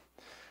up.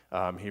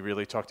 He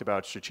really talked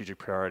about strategic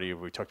priority.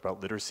 We talked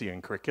about literacy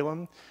and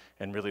curriculum,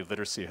 and really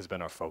literacy has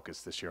been our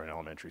focus this year in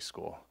elementary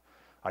school.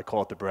 I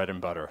call it the bread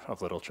and butter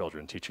of little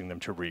children, teaching them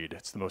to read.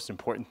 It's the most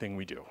important thing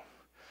we do.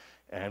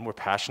 And we're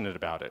passionate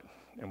about it,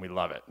 and we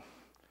love it.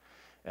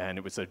 And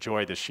it was a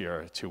joy this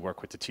year to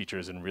work with the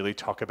teachers and really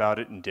talk about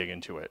it and dig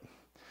into it.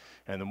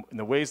 And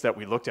the ways that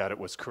we looked at it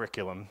was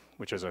curriculum,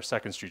 which is our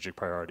second strategic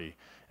priority,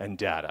 and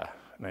data.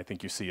 And I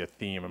think you see a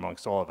theme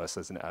amongst all of us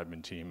as an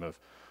admin team of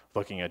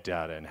looking at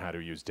data and how to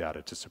use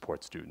data to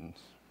support students.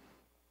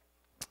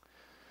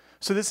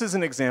 So this is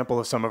an example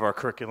of some of our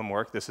curriculum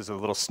work. This is a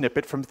little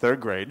snippet from 3rd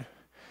grade,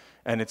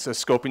 and it's a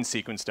scope and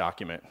sequence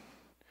document.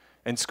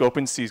 And scope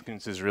and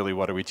sequence is really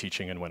what are we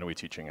teaching and when are we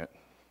teaching it.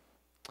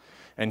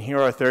 And here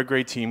our 3rd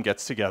grade team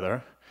gets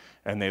together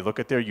and they look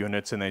at their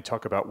units and they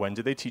talk about when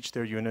do they teach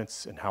their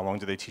units and how long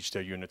do they teach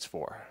their units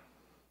for.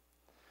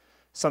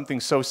 Something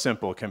so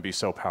simple can be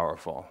so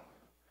powerful.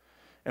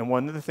 And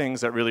one of the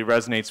things that really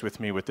resonates with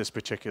me with this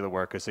particular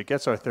work is it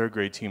gets our third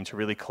grade team to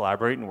really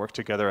collaborate and work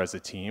together as a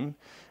team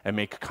and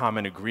make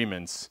common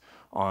agreements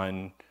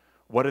on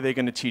what are they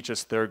going to teach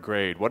us third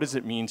grade? What does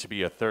it mean to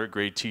be a third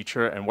grade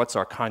teacher, and what's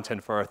our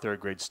content for our third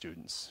grade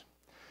students?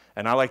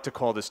 And I like to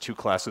call this 2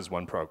 classes,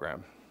 1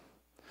 program.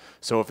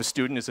 So if a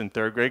student is in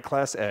third grade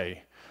class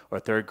A or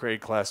third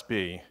grade class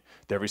B,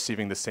 they're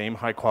receiving the same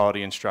high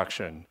quality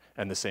instruction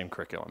and the same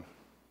curriculum.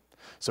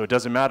 So it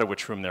doesn't matter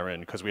which room they're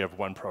in because we have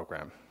 1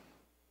 program.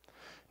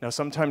 Now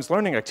sometimes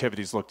learning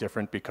activities look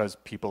different because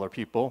people are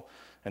people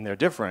and they're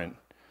different,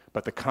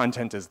 but the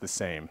content is the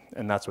same,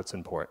 and that's what's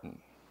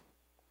important.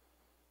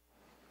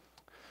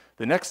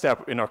 The next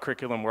step in our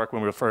curriculum work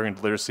when we're referring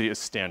to literacy is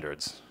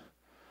standards.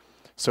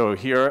 So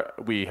here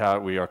we've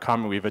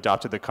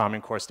adopted the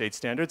Common Core State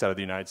Standards out of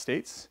the United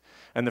States,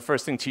 and the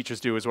first thing teachers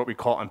do is what we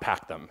call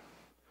unpack them.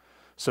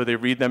 So they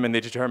read them and they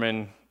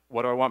determine,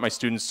 what do I want my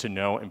students to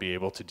know and be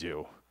able to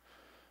do?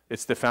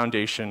 It's the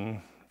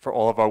foundation for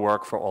all of our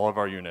work, for all of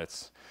our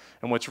units.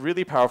 And what's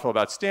really powerful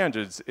about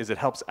standards is it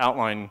helps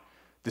outline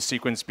the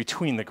sequence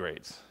between the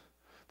grades.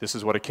 This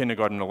is what a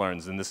kindergartner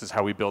learns, and this is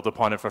how we build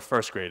upon it for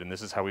first grade, and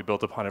this is how we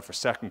build upon it for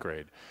second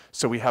grade.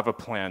 So we have a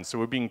plan, so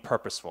we're being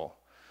purposeful.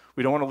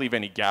 We don't want to leave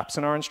any gaps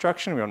in our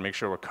instruction. We want to make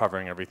sure we're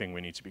covering everything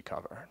we need to be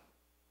covered.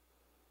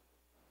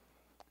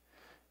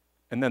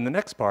 And then the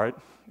next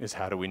part is,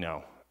 how do we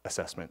know?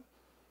 Assessment.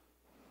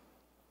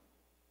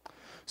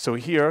 So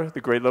here,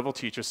 the grade level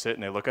teachers sit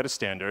and they look at a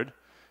standard,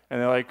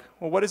 and they're like,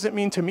 well, what does it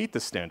mean to meet the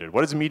standard?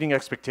 What is meeting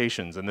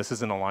expectations? And this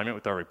is in alignment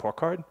with our report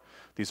card.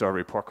 These are our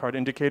report card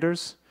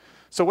indicators.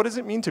 So what does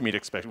it mean to meet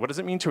expectations? What does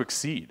it mean to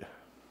exceed?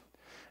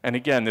 And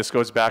again, this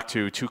goes back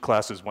to 2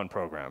 classes, 1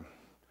 program.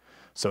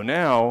 So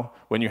now,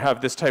 when you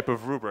have this type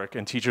of rubric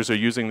and teachers are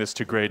using this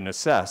to grade and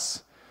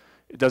assess,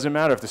 it doesn't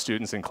matter if the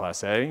student's in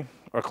class A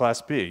or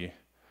class B,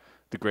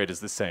 the grade is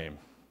the same.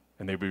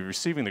 And they'll be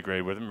receiving the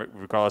grade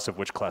regardless of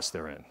which class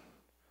they're in.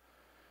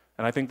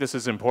 And I think this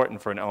is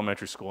important for an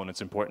elementary school, and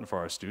it's important for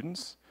our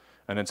students.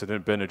 And it's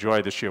been a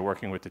joy this year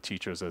working with the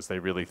teachers as they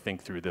really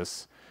think through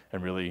this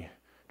and really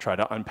try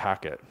to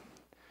unpack it.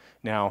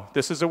 Now,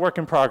 this is a work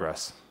in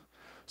progress.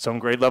 Some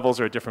grade levels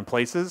are at different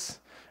places,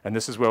 and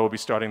this is where we'll be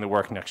starting the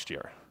work next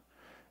year.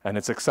 And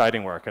it's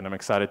exciting work, and I'm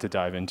excited to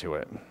dive into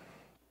it.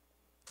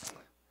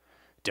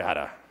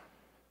 Data.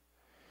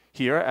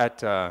 Here at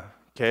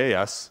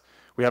KAS,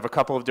 we have a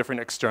couple of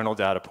different external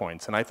data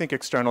points, and I think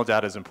external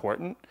data is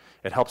important.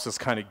 It helps us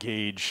kind of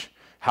gauge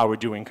how we're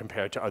doing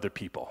compared to other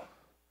people.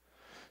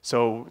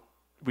 So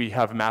we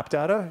have map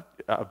data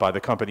by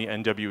the company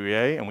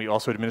NWEA, and we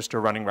also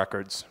administer running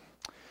records.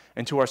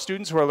 And to our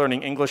students who are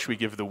learning English, we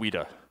give the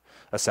WIDA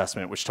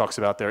assessment, which talks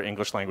about their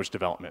English language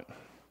development.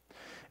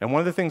 And one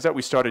of the things that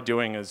we started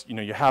doing is,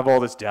 you have all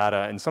this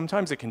data, and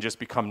sometimes it can just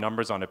become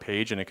numbers on a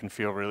page, and it can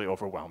feel really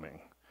overwhelming.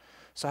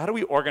 So how do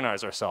we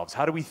organize ourselves?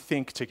 How do we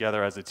think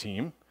together as a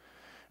team?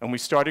 And we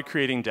started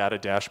creating data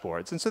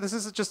dashboards. And so this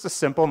is just a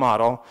simple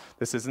model.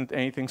 This isn't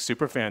anything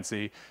super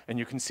fancy. And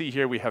you can see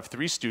here we have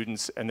 3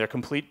 students and their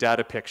complete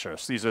data picture.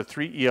 So these are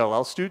 3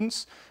 ELL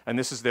students, and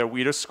this is their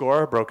WIDA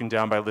score broken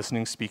down by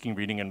listening, speaking,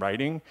 reading, and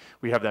writing.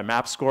 We have their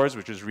MAP scores,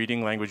 which is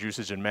reading, language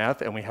usage, and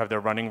math, and we have their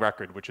running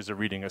record, which is a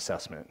reading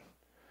assessment.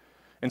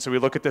 And so we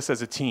look at this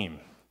as a team.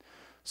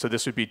 So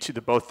this would be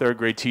both third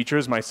grade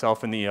teachers,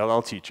 myself, and the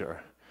ELL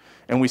teacher.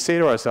 And we say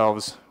to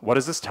ourselves, what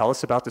does this tell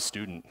us about the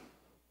student?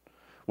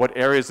 What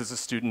areas does the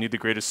student need the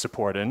greatest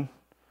support in?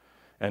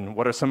 And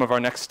what are some of our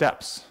next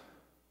steps?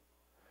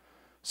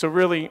 So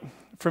really,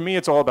 for me,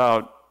 it's all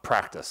about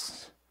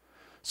practice.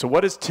 So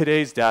what does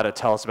today's data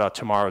tell us about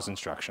tomorrow's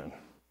instruction?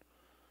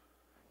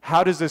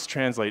 How does this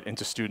translate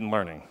into student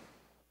learning?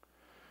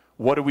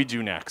 What do we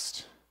do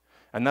next?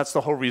 And that's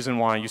the whole reason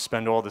why you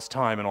spend all this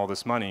time and all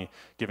this money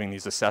giving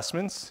these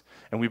assessments,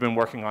 and we've been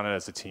working on it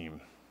as a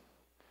team.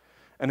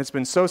 And it's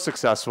been so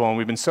successful, and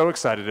we've been so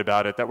excited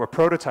about it that we're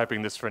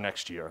prototyping this for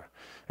next year.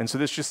 And so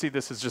this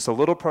is just a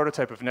little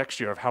prototype of next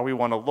year of how we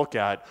want to look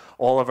at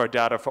all of our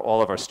data for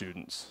all of our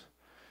students.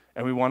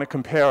 And we want to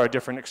compare our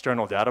different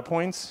external data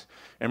points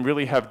and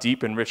really have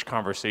deep and rich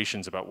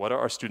conversations about what are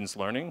our students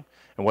learning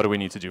and what do we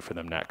need to do for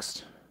them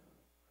next.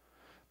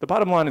 The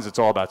bottom line is it's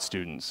all about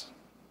students.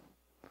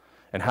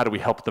 And how do we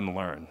help them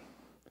learn?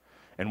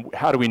 And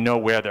how do we know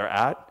where they're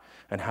at?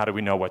 And how do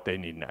we know what they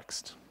need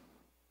next?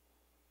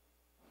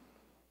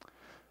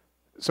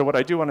 So what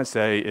I do want to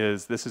say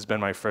is this has been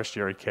my first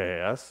year at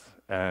KAS,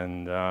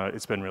 and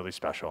it's been really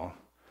special.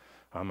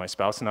 My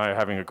spouse and I are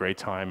having a great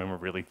time, and we're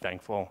really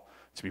thankful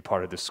to be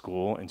part of this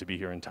school and to be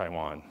here in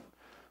Taiwan.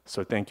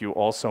 So thank you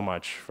all so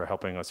much for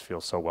helping us feel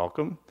so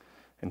welcome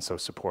and so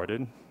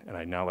supported. And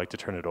I'd now like to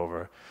turn it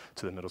over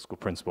to the middle school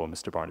principal,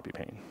 Mr. Barnaby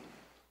Payne.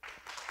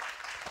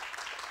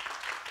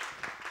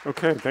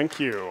 Okay, thank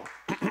you.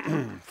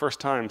 First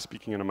time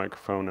speaking in a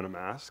microphone and a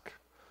mask.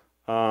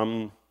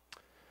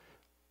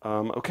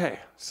 Okay,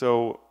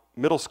 so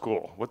middle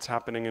school. What's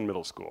happening in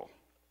middle school?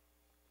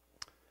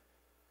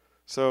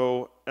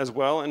 So as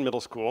well in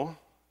middle school,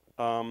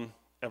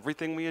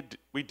 everything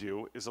we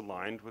do is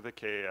aligned with a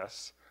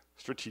KAS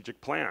strategic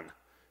plan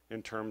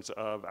in terms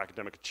of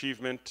academic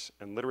achievement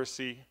and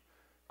literacy,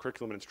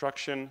 curriculum and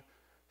instruction,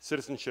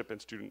 citizenship and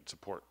student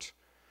support.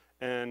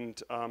 And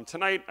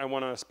tonight I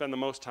want to spend the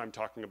most time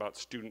talking about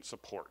student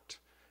support.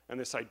 And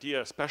this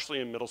idea,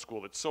 especially in middle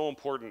school, that's so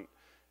important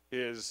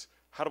is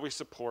how do we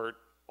support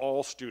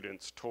all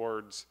students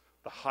towards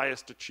the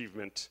highest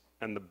achievement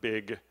and the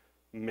big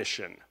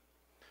mission.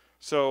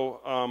 So,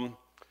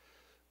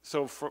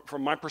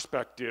 from my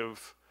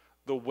perspective,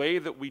 the way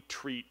that we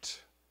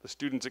treat the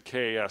students at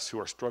KAS who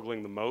are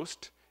struggling the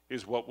most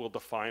is what will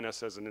define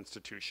us as an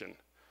institution.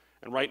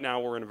 And right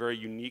now we're in a very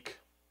unique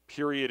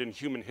period in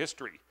human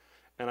history.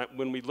 And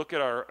when we look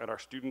at our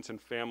students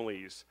and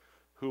families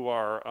who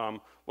are,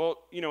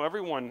 well, you know,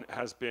 everyone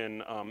has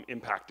been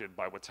impacted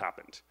by what's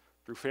happened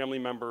through family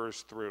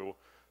members, through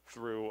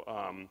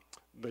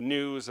the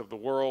news of the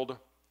world.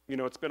 You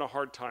know, it's been a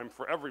hard time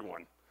for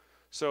everyone.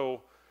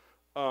 So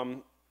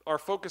our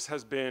focus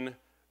has been,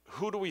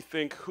 who do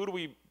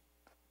we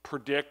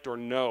predict or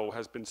know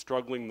has been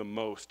struggling the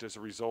most as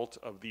a result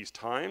of these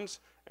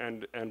times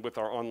and with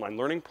our online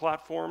learning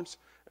platforms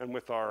and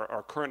with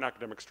our current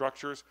academic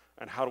structures,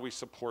 and how do we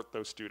support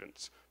those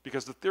students?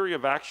 Because the theory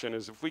of action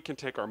is if we can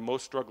take our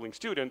most struggling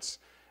students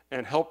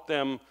and help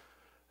them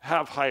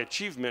have high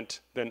achievement,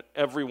 then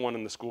everyone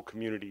in the school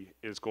community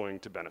is going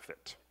to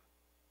benefit.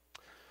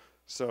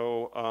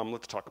 So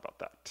let's talk about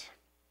that.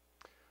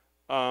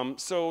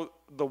 So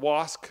the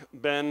WASC,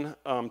 Ben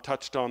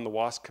touched on the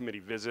WASC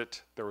committee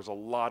visit. There was a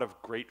lot of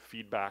great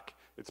feedback.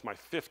 It's my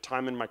 5th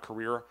time in my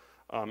career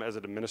as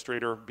an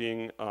administrator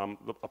being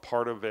a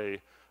part of a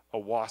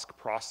WASC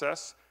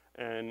process.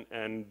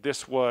 And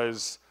this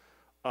was,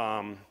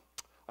 I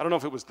don't know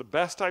if it was the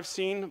best I've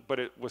seen, but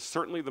it was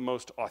certainly the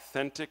most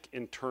authentic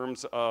in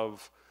terms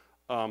of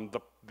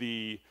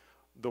the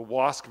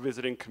WASC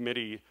visiting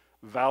committee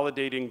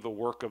validating the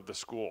work of the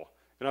school.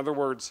 In other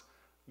words,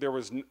 there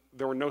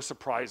were no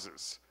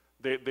surprises.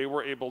 They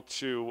were able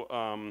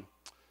to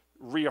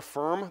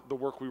reaffirm the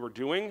work we were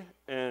doing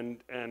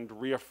and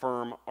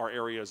reaffirm our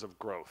areas of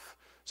growth.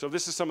 So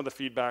this is some of the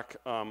feedback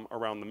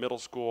around the middle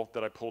school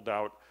that I pulled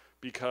out,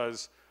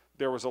 because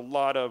there was a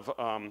lot of,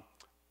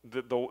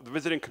 the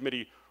visiting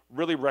committee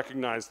really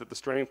recognized that the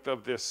strength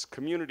of this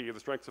community, the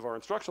strength of our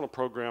instructional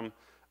program,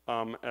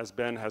 as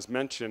Ben has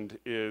mentioned,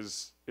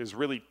 is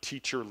really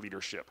teacher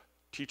leadership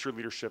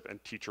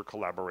and teacher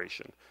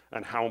collaboration,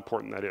 and how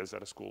important that is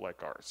at a school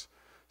like ours.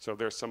 So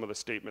there's some of the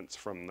statements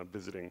from the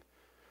visiting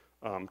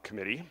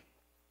committee.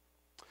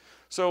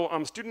 So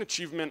student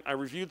achievement, I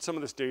reviewed some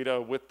of this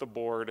data with the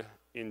board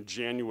in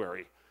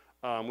January.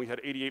 We had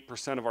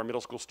 88% of our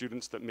middle school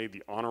students that made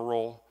the honor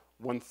roll.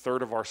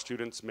 1/3 of our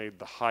students made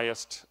the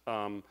highest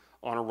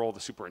honor roll, the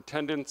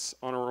superintendent's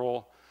honor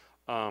roll.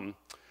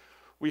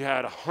 We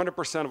had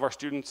 100% of our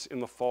students in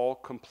the fall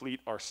complete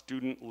our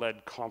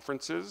student-led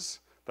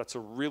conferences. That's a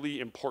really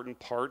important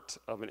part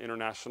of an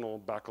international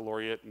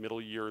baccalaureate middle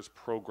years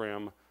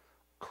program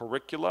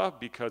curricula,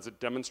 because it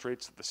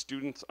demonstrates that the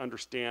students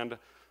understand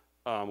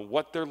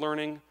what they're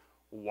learning,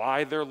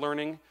 why they're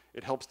learning.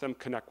 It helps them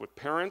connect with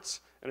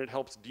parents, and it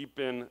helps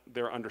deepen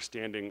their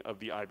understanding of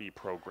the IB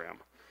program.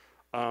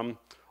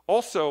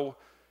 Also,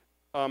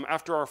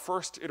 after our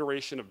first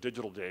iteration of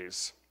Digital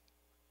Days,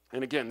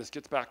 and again, this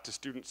gets back to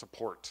student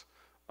support,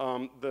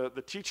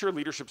 the teacher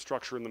leadership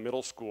structure in the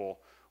middle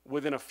school,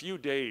 within a few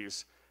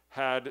days,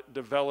 had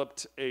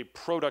developed a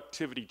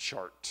productivity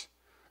chart.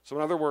 So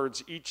in other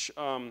words, each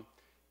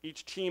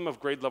team of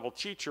grade level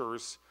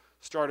teachers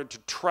started to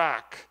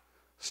track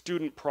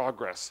student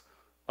progress.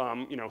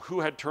 You know, who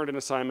had turned in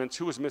assignments,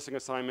 who was missing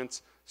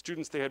assignments,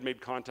 students they had made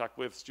contact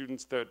with,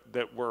 students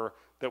that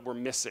were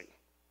missing.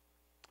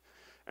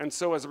 And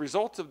so as a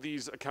result of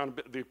these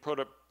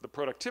the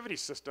productivity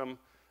system,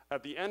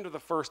 at the end of the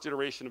first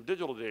iteration of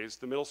Digital Days,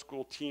 the middle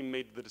school team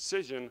made the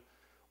decision,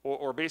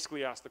 or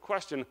basically asked the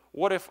question,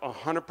 what if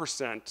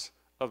 100%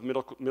 of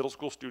middle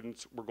school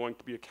students were going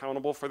to be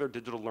accountable for their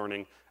digital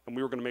learning, and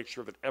we were going to make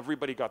sure that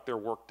everybody got their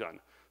work done?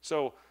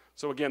 So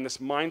again, this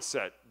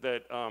mindset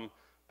that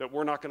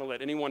we're not going to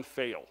let anyone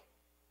fail.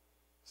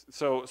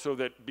 So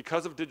that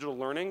because of digital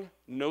learning,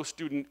 no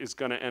student is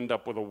going to end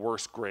up with a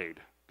worse grade.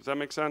 Does that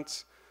make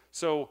sense?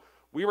 So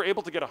we were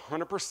able to get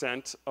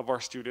 100% of our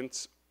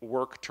students'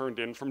 work turned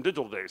in from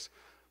Digital Days.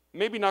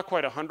 Maybe not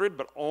quite 100,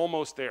 but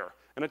almost there.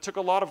 And it took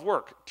a lot of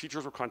work.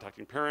 Teachers were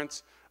contacting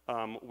parents.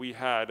 We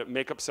had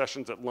makeup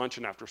sessions at lunch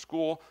and after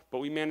school, but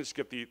we managed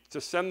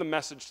to send the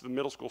message to the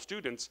middle school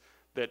students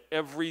that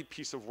every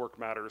piece of work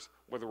matters,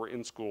 whether we're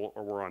in school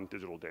or we're on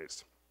Digital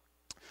Days.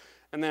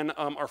 And then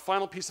our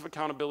final piece of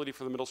accountability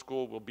for the middle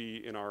school will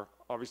be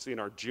obviously in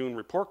our June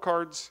report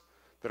cards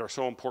that are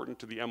so important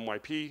to the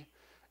MYP,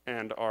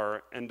 and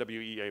our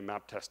NWEA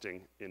map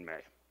testing in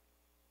May.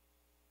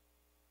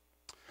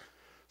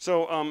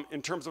 So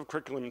in terms of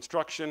curriculum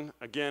instruction,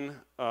 again,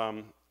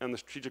 and the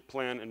strategic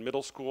plan in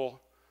middle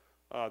school,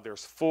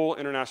 there's full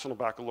international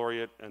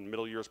baccalaureate and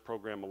middle years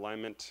program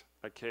alignment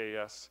at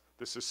KAS.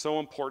 This is so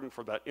important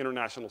for that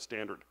international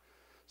standard.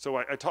 So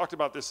I talked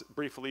about this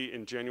briefly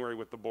in January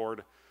with the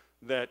board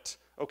that,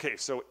 okay,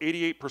 so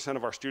 88%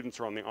 of our students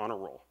are on the honor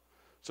roll.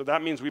 So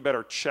that means we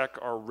better check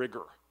our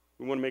rigor.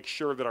 We want to make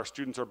sure that our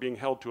students are being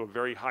held to a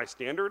very high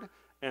standard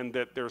and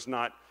that there's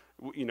not,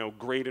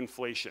 grade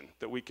inflation,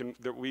 that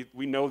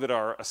we know that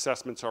our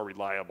assessments are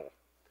reliable.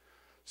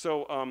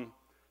 So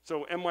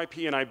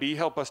MYP and IB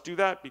help us do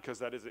that because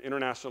that is an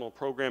international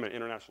program, an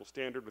international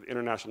standard with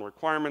international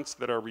requirements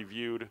that are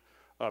reviewed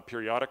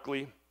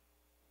periodically.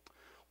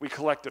 We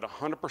collected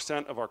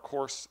 100% of our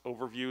course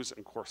overviews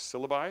and course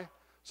syllabi,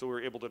 so we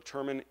were able to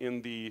determine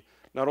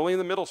not only in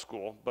the middle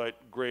school,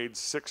 but grades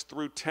 6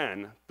 through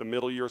 10, the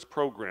middle years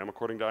program,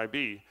 according to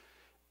IB,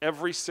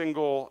 every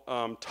single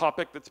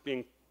topic that's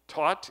being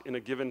taught in a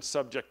given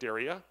subject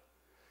area,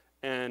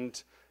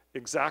 and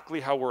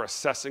exactly how we're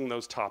assessing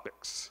those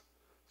topics.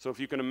 So if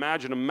you can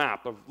imagine a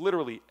map of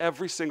literally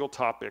every single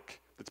topic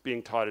that's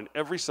being taught in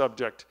every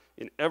subject,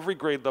 in every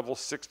grade level,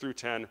 6 through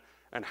 10,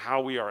 and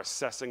how we are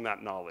assessing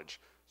that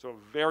knowledge. So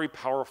a very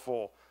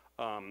powerful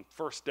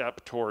first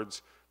step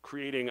towards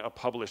creating a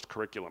published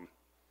curriculum.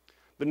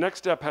 The next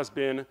step has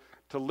been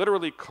to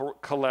literally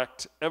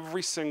collect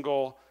every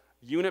single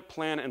unit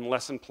plan and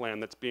lesson plan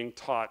that's being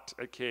taught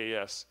at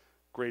KAS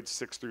grades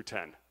 6 through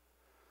 10.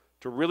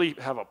 To really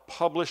have a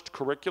published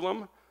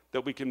curriculum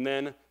that we can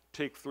then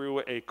take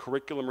through a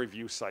curriculum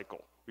review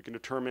cycle. We can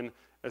determine,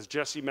 as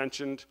Jesse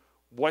mentioned,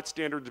 what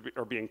standards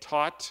are being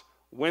taught,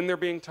 when they're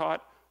being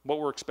taught, what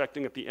we're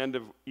expecting at the end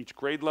of each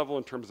grade level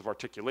in terms of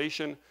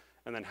articulation,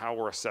 and then how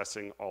we're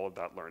assessing all of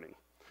that learning.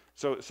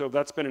 So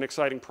that's been an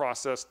exciting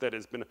process that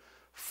has been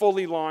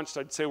fully launched.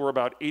 I'd say we're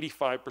about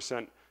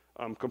 85%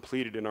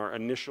 completed in our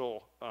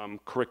initial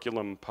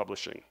curriculum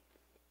publishing.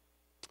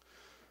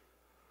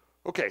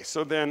 Okay,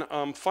 so then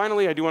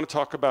finally I do want to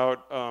talk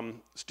about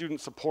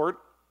student support,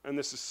 and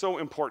this is so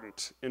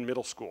important in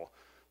middle school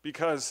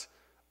because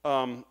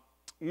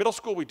middle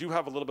school we do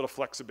have a little bit of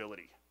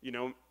flexibility.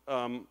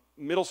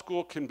 Middle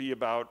school can be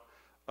about,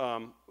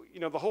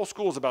 the whole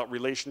school is about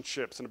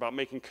relationships and about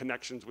making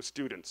connections with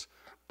students.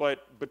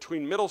 But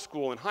between middle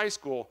school and high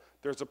school,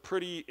 there's a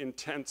pretty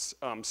intense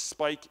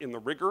spike in the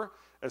rigor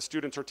as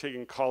students are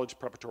taking college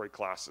preparatory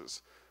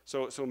classes.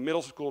 So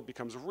middle school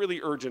becomes really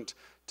urgent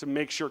to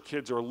make sure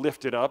kids are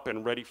lifted up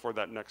and ready for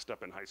that next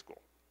step in high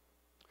school.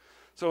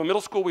 So in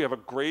middle school, we have a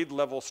grade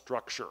level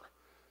structure.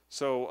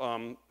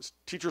 So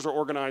teachers are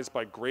organized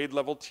by grade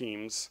level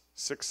teams,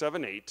 6,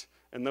 7, 8,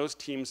 and those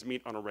teams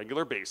meet on a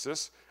regular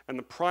basis. And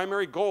the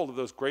primary goal of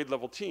those grade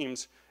level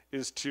teams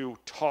is to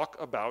talk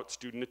about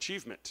student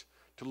achievement,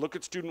 to look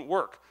at student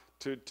work,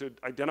 to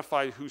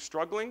identify who's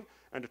struggling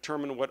and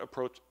determine what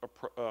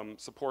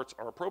supports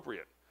are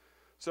appropriate.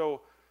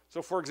 So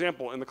for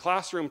example, in the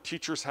classroom,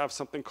 teachers have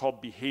something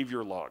called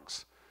behavior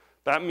logs.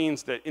 That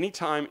means that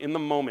anytime in the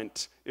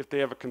moment, if they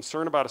have a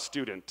concern about a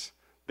student,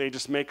 they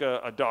just make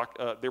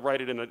they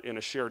write it in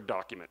a shared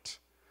document.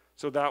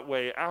 So that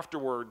way,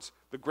 afterwards,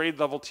 the grade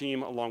level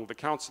team, along with the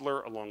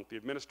counselor, along with the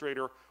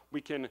administrator, we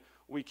can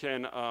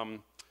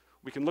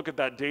look at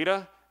that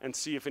data and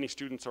see if any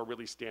students are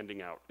really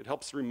standing out. It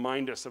helps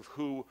remind us of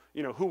who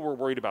we're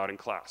worried about in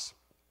class.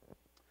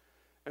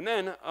 And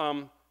then,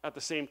 at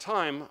the same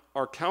time,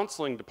 our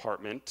counseling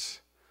department,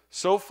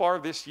 so far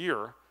this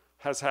year,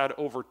 has had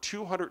over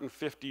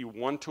 250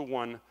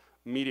 one-to-one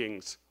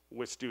meetings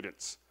with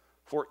students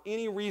for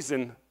any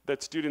reason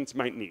that students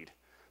might need.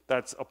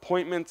 That's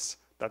appointments,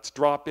 that's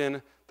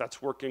drop-in,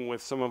 that's working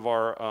with some of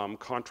our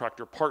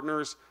contractor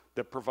partners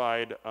that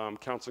provide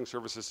counseling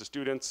services to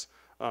students.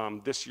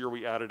 This year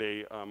we added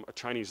a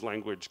Chinese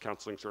language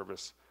counseling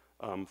service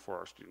for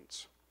our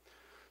students.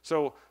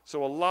 So a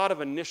lot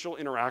of initial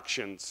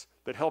interactions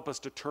that help us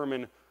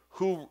determine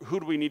who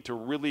do we need to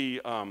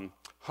really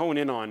hone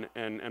in on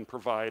and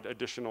provide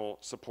additional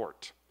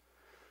support.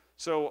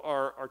 So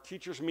our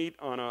teachers meet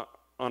on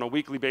a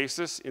weekly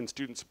basis in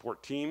student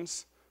support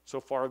teams. So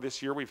far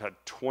this year, we've had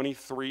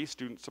 23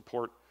 student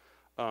support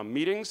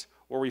meetings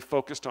where we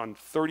focused on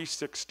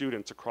 36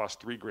 students across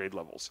 3 grade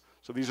levels.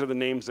 So these are the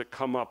names that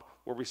come up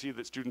where we see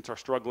that students are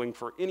struggling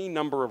for any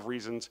number of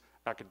reasons,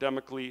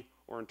 academically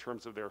or in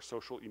terms of their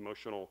social,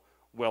 emotional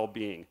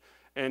well-being.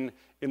 And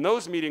in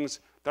those meetings,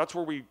 that's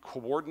where we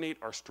coordinate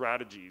our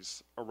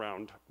strategies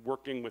around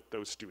working with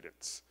those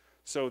students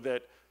so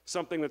that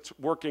something that's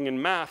working in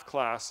math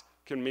class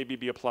can maybe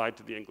be applied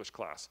to the English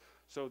class.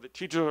 So that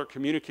teachers are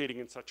communicating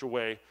in such a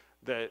way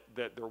that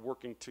they're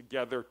working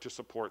together to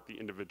support the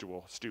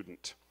individual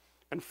student.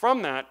 And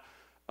from that,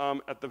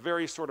 at the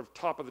very sort of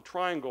top of the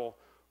triangle,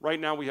 right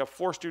now we have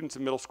 4 students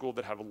in middle school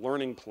that have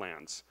learning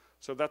plans.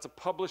 So that's a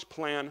published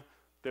plan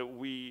that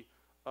we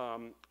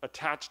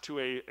attach to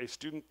a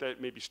student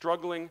that may be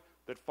struggling,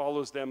 that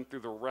follows them through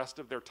the rest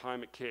of their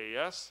time at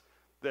KAS,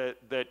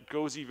 that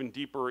goes even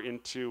deeper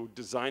into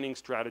designing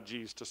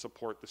strategies to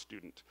support the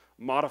student,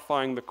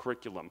 modifying the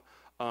curriculum,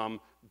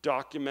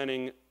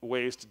 documenting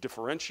ways to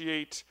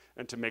differentiate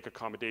and to make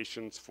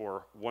accommodations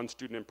for one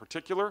student in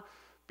particular,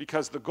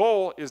 because the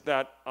goal is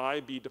that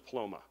IB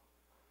diploma,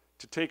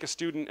 to take a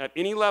student at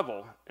any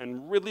level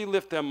and really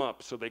lift them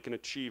up so they can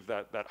achieve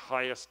that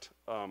highest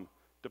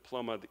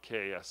diploma that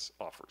KAS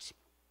offers.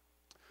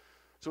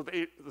 So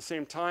at the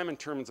same time, in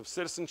terms of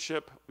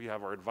citizenship, we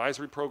have our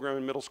advisory program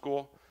in middle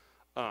school,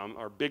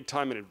 our big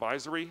time in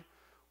advisory.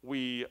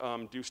 We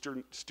do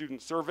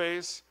student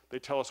surveys. They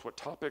tell us what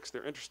topics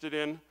they're interested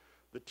in.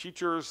 The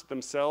teachers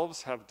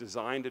themselves have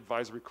designed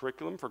advisory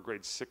curriculum for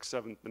grades 6,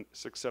 7,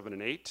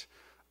 and 8.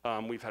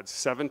 We've had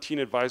 17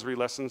 advisory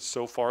lessons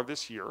so far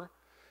this year,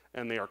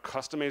 and they are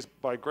customized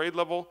by grade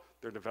level.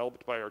 They're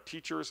developed by our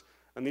teachers,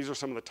 and these are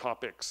some of the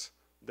topics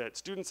that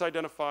students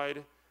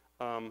identified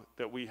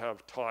that we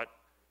have taught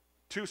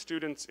to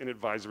students in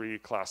advisory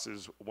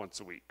classes once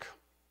a week.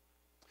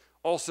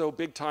 Also,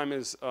 big time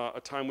is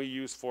a time we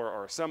use for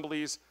our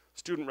assemblies,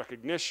 student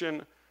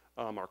recognition,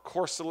 our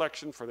course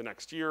selection for the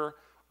next year,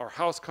 our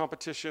house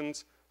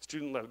competitions,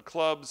 student-led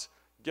clubs,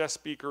 guest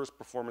speakers,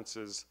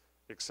 performances,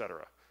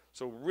 etc.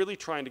 So really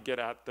trying to get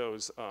at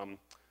those,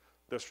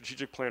 the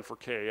strategic plan for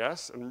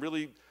KAS and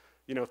really,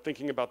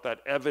 thinking about that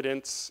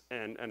evidence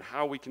and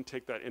how we can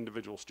take that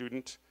individual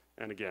student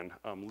and again,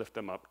 lift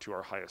them up to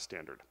our highest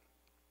standard.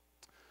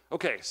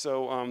 Okay,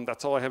 so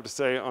that's all I have to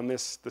say on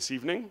this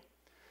evening.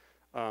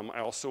 I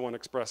also want to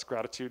express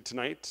gratitude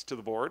tonight to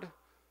the board,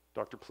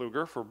 Dr.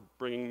 Pluger, for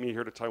bringing me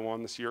here to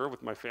Taiwan this year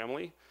with my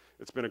family.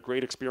 It's been a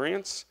great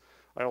experience.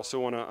 I also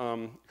want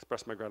to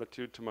express my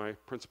gratitude to my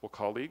principal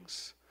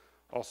colleagues,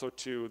 also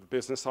to the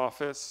business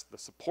office, the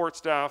support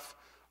staff.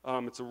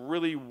 It's a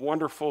really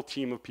wonderful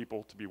team of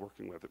people to be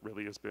working with. It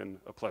really has been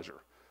a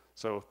pleasure.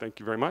 So thank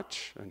you very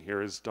much, and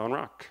here is Don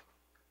Rock.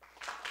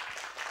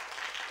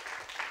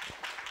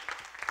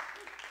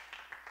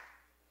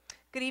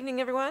 Good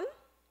evening, everyone.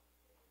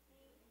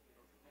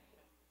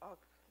 Oh,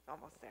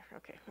 almost there.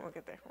 Okay, we'll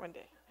get there one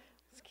day.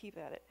 Let's keep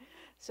at it.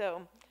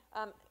 So,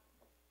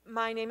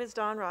 my name is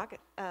Dawn Rock.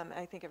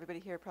 I think everybody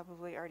here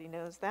probably already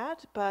knows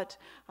that, but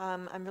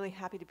I'm really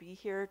happy to be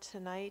here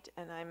tonight,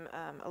 and I'm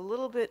a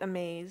little bit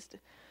amazed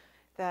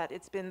that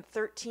it's been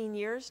 13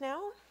 years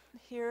now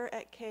here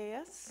at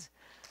KAS.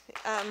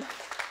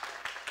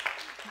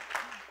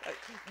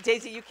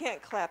 Daisy, you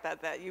can't clap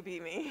at that. You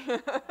beat me.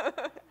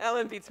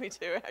 Ellen beats me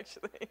too,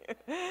 actually.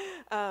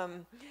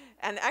 And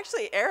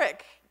actually,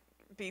 Eric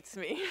beats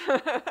me,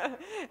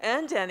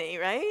 and Denny,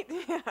 right?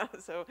 Yeah.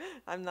 So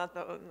I'm not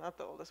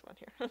the oldest one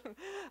here.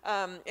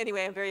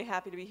 Anyway, I'm very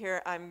happy to be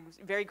here. I'm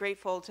very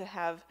grateful to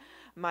have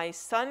my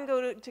son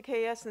go to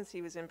KAS since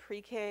he was in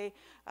pre-K.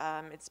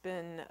 It's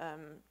been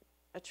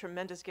a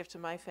tremendous gift to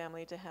my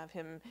family to have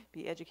him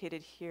be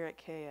educated here at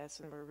KAS,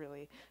 and we're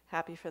really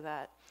happy for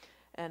that.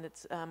 And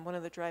it's one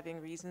of the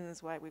driving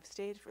reasons why we've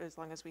stayed for as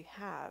long as we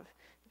have,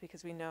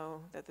 because we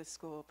know that this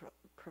school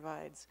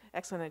provides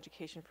excellent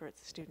education for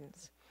its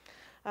students.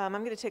 I'm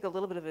going to take a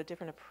little bit of a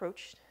different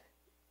approach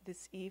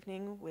this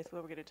evening with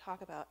what we're going to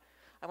talk about.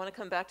 I want to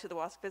come back to the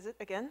WASC visit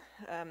again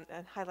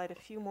and highlight a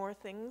few more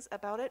things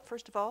about it.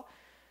 First of all,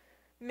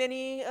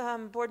 many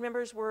board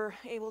members were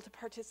able to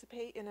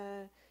participate in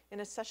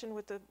a session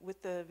with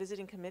the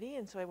visiting committee,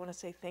 and so I want to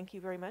say thank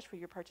you very much for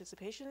your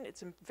participation.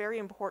 It's very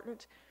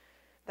important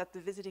that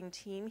the visiting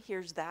team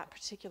hears that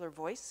particular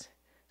voice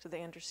so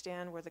they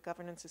understand where the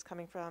governance is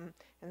coming from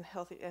and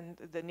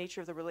the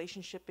nature of the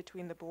relationship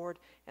between the board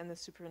and the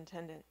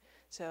superintendent.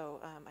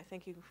 So I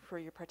thank you for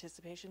your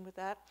participation with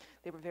that.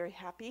 They were very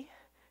happy,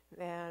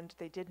 and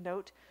they did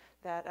note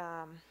that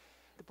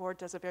the board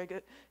has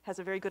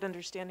a very good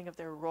understanding of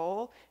their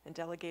role in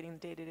delegating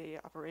day-to-day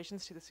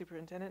operations to the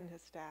superintendent and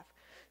his staff.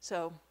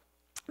 So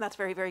that's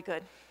very, very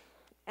good.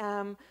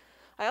 I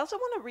also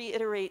want to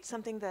reiterate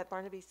something that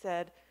Barnaby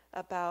said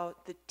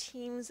about the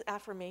team's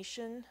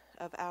affirmation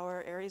of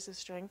our areas of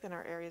strength and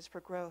our areas for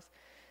growth.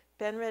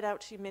 Ben read out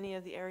to you many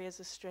of the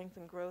areas of strength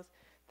and growth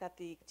that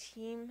the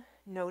team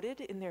noted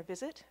in their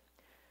visit.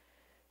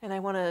 And I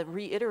want to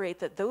reiterate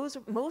that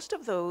most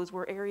of those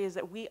were areas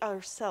that we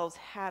ourselves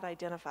had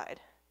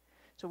identified.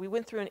 So we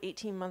went through an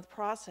 18-month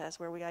process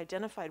where we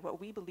identified what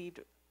we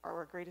believed are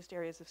our greatest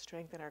areas of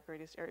strength and our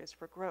greatest areas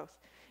for growth.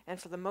 And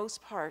for the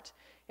most part,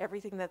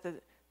 everything that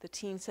the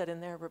team said in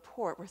their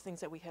report were things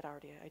that we had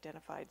already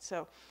identified.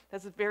 So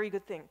that's a very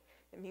good thing.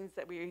 It means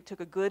that we took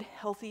a good,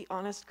 healthy,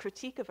 honest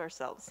critique of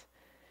ourselves,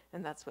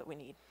 and that's what we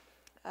need.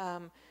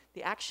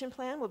 The action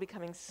plan will be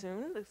coming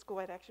soon, the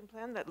school-wide action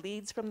plan that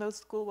leads from those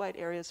school-wide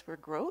areas for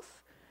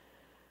growth.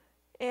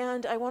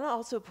 And I want to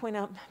also point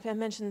out, Ben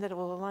mentioned that it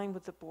will align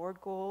with the board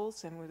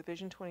goals and with the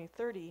Vision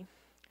 2030.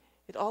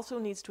 It also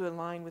needs to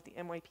align with the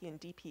MYP and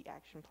DP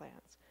action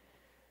plans,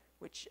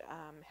 which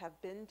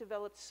have been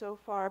developed so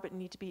far but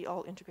need to be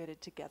all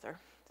integrated together.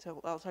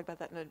 So I'll talk about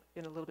that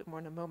in a little bit more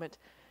in a moment.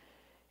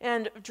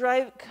 And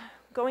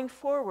going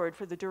forward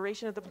for the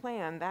duration of the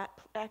plan, that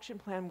action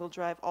plan will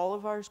drive all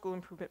of our school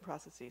improvement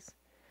processes.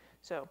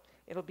 So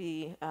it'll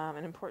be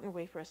an important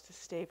way for us to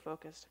stay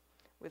focused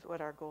with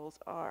what our goals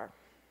are.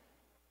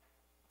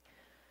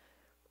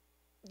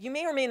 You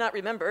may or may not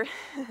remember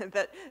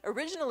that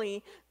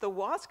originally the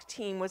WASC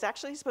team was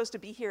actually supposed to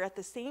be here at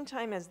the same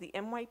time as the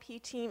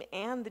MYP team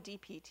and the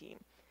DP team.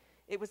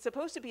 It was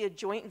supposed to be a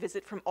joint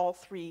visit from all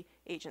 3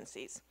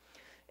 agencies.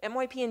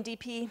 MYP and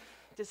DP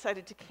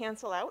decided to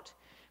cancel out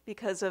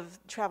because of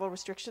travel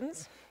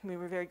restrictions. We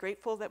were very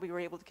grateful that we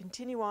were able to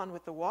continue on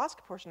with the WASC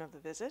portion of the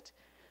visit,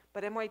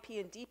 but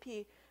MYP and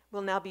DP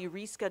will now be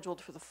rescheduled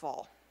for the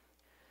fall.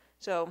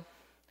 So,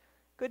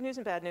 good news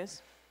and bad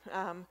news.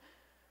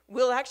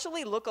 We'll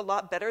actually look a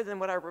lot better than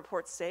what our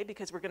reports say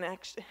because we're going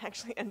to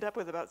actually end up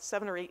with about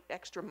 7 or 8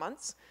 extra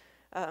months.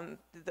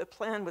 The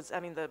plan was,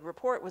 the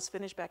report was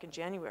finished back in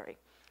January.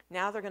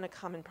 Now they're going to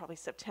come in probably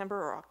September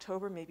or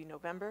October, maybe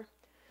November.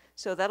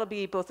 So that'll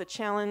be both a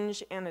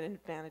challenge and an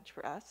advantage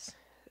for us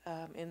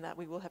in that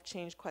we will have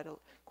changed quite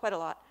a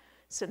lot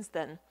since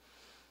then.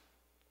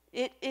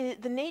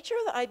 The nature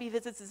of the IB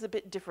visits is a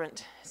bit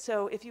different.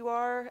 So if you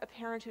are a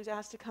parent who's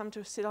asked to come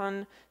to sit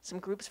on some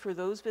groups for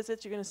those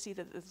visits, you're going to see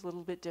that it's a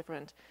little bit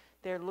different.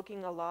 They're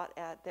looking a lot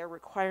at their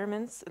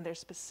requirements and their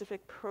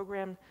specific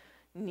program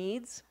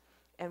needs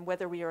and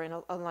whether we are in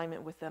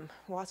alignment with them.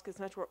 WASC is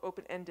much more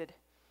open-ended.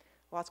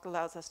 WASC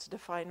allows us to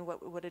define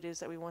what it is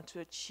that we want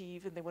to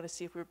achieve, and they want to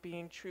see if we're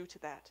being true to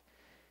that.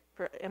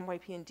 For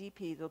MYP and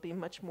DP, they'll be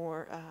much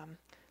more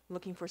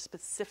looking for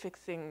specific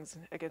things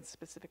against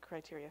specific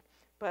criteria.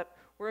 But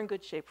we're in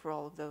good shape for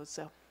all of those,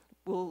 so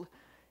we'll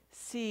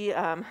see,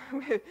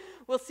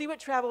 we'll see what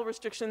travel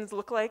restrictions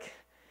look like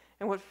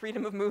and what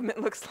freedom of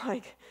movement looks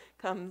like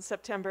come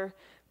September,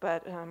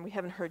 but we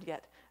haven't heard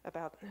yet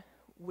about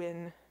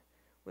when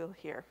we'll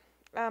hear.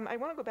 I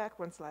want to go back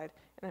one slide,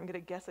 and I'm going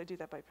to guess I do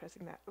that by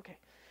pressing that. Okay.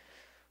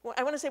 Well,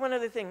 I want to say one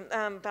other thing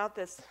about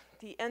this.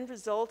 The end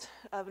result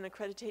of an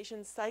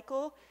accreditation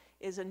cycle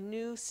is a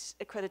new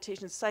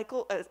accreditation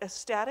cycle, a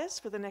status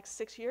for the next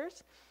 6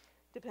 years,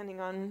 depending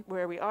on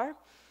where we are.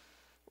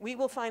 We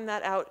will find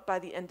that out by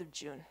the end of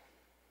June.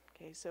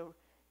 Okay, so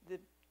the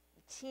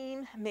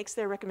team makes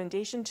their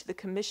recommendation to the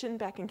commission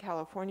back in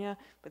California,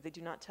 but they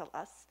do not tell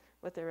us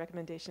what their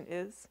recommendation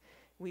is.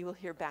 We will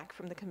hear back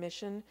from the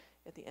commission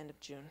at the end of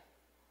June.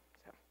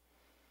 So,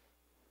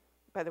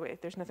 by the way,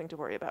 there's nothing to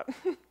worry about.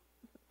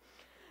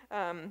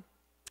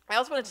 I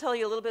also want to tell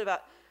you a little bit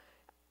about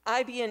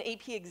IB and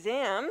AP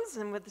exams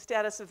and what the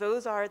status of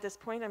those are at this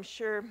point. I'm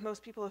sure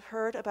most people have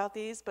heard about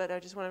these, but I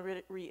just want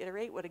to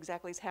reiterate what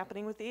exactly is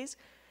happening with these.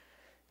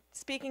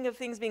 Speaking of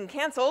things being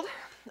canceled,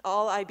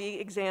 all IB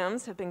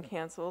exams have been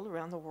canceled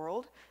around the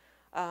world.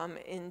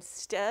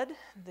 Instead,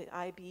 the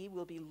IB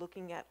will be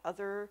looking at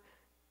other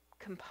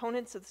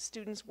components of the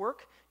students'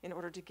 work in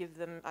order to give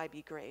them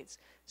IB grades.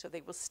 So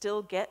they will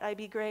still get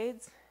IB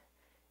grades.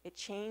 It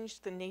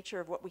changed the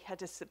nature of what we had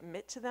to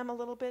submit to them a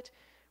little bit.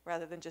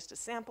 Rather than just a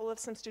sample of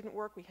some student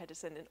work, we had to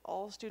send in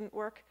all student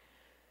work.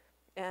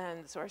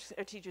 And so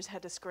our teachers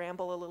had to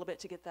scramble a little bit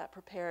to get that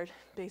prepared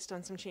based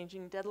on some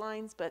changing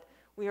deadlines, but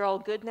we are all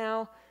good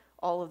now.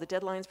 All of the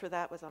deadlines for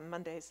that was on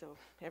Monday, so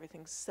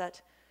everything's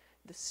set.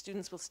 The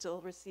students will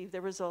still receive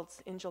their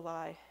results in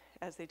July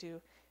as they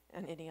do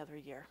in any other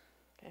year.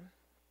 Okay.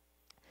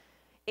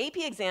 AP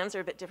exams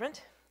are a bit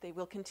different. They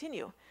will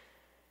continue.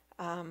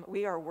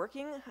 We are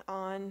working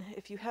on,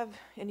 if you have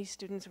any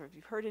students or if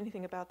you've heard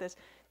anything about this,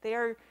 they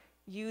are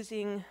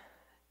using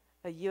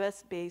a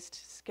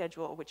US-based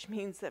schedule, which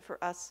means that for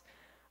us,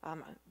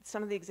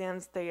 some of the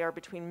exams, they are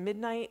between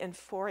midnight and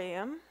 4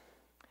 a.m.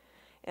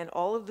 And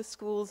all of the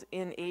schools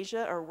in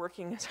Asia are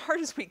working as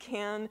hard as we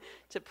can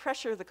to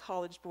pressure the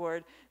College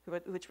Board,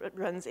 which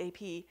runs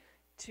AP,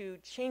 to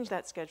change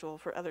that schedule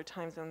for other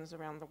time zones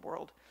around the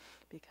world,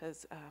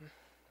 because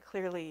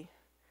clearly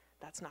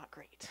that's not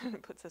great.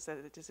 It puts us at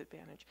a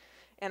disadvantage.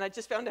 And I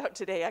just found out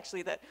today,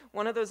 actually, that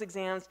one of those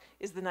exams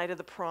is the night of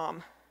the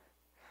prom.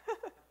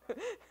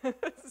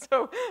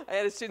 So I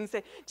had a student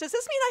say, does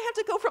this mean I have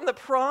to go from the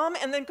prom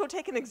and then go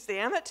take an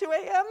exam at 2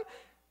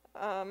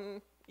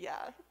 a.m.?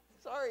 Yeah,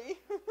 sorry.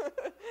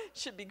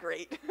 Should be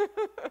great.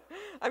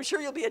 I'm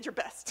sure you'll be at your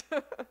best.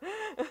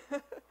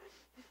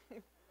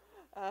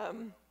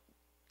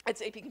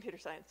 It's AP Computer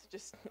Science,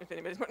 just if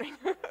anybody's wondering.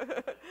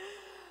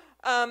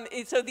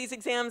 So these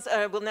exams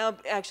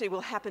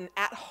will happen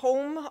at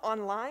home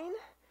online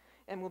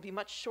and will be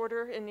much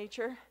shorter in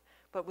nature,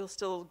 but we'll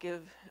still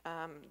give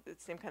the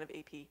same kind of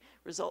AP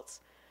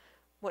results.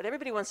 What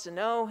everybody wants to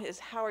know is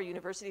how are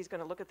universities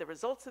going to look at the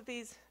results of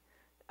these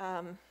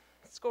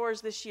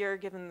scores this year,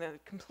 given the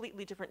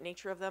completely different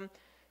nature of them.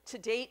 To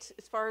date,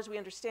 as far as we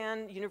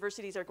understand,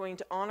 universities are going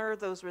to honor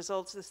those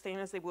results the same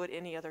as they would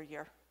any other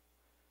year.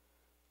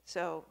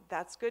 So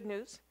that's good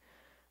news.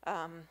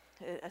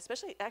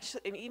 Especially,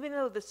 actually, even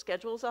though the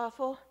schedule's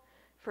awful,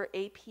 for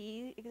AP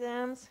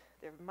exams,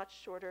 they're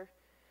much shorter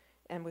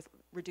and with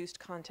reduced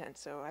content.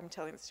 So I'm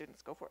telling the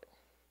students, go for it.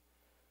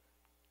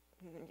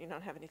 You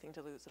don't have anything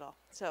to lose at all.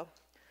 So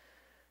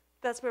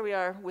that's where we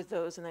are with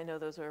those, and I know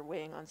those are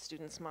weighing on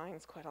students'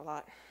 minds quite a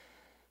lot.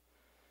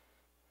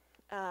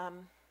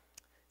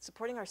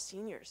 Supporting our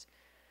seniors.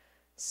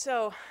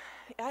 So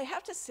I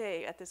have to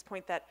say at this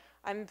point that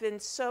I've been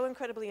so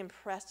incredibly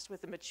impressed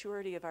with the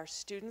maturity of our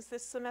students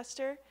this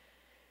semester.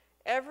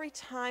 Every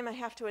time I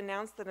have to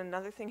announce that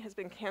another thing has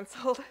been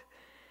canceled,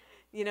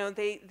 you know,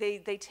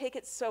 they take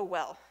it so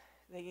well.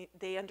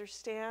 They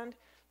understand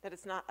that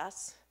it's not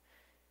us.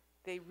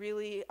 They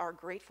really are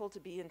grateful to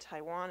be in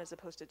Taiwan as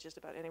opposed to just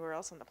about anywhere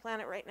else on the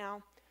planet right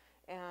now.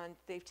 And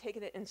they've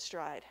taken it in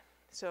stride.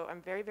 So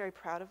I'm very, very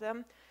proud of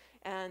them.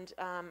 And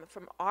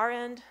from our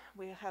end,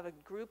 we have a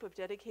group of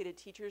dedicated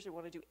teachers who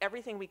want to do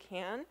everything we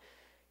can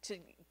to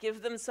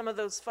give them some of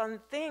those fun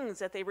things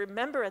that they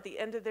remember at the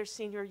end of their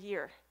senior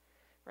year,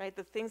 right?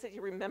 The things that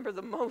you remember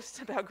the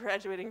most about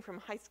graduating from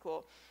high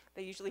school,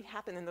 they usually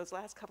happen in those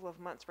last couple of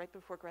months right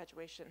before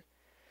graduation.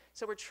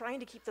 So we're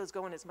trying to keep those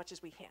going as much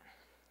as we can.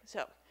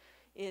 So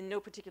in no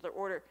particular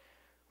order,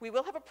 we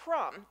will have a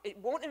prom. It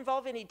won't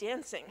involve any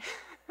dancing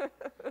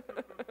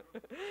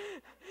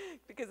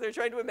because they're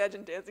trying to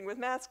imagine dancing with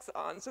masks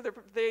on. So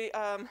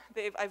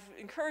I've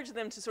encouraged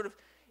them to sort of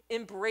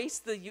embrace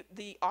the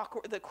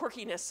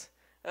quirkiness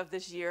of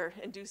this year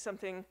and do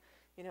something,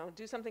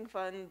 do something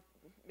fun,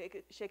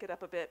 shake it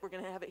up a bit. We're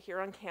going to have it here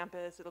on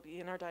campus. It'll be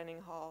in our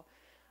dining hall.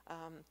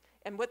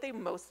 And what they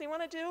mostly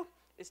want to do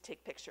is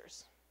take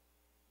pictures,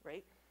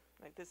 right?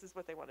 Like, this is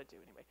what they want to do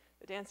anyway.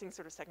 The dancing's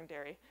sort of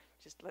secondary.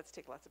 Just let's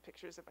take lots of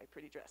pictures of my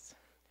pretty dress.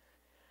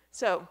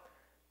 So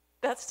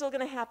that's still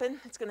going to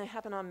happen. It's going to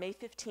happen on May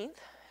 15th.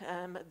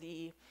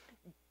 The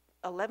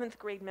 11th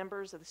grade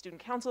members of the student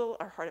council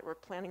are hard at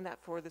work planning that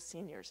for the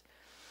seniors.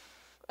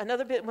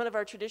 One of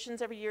our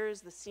traditions every year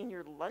is the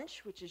senior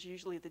lunch, which is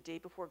usually the day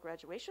before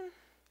graduation.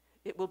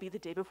 It will be the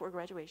day before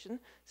graduation.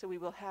 So we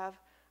will have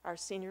our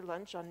senior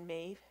lunch on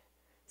May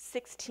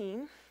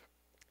 16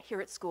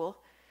 here at school.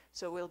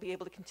 So we'll be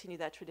able to continue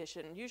that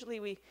tradition. Usually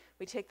we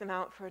take them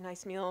out for a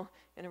nice meal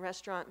in a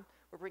restaurant.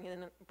 We're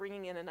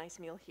bringing in a nice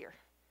meal here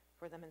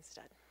for them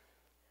instead.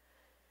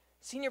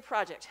 Senior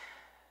project.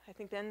 I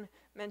think Ben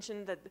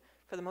mentioned that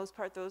for the most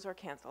part those are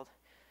canceled.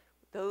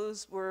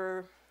 Those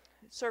were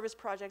service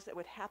projects that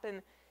would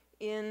happen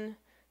in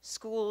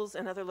schools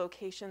and other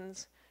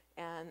locations,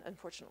 and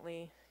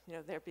unfortunately,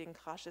 they're being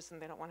cautious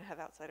and they don't want to have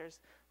outsiders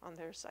on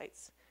their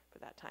sites for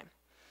that time.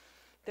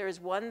 There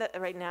is one that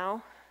right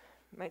now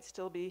might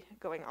still be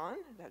going on.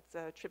 That's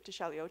a trip to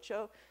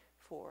Shaliocho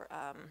for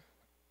an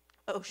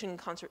ocean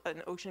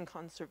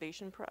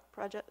conservation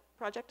project.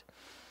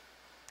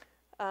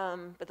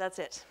 But that's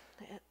it.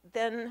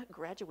 Then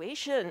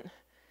graduation.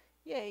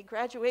 Yay,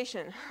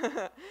 graduation.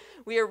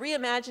 We are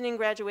reimagining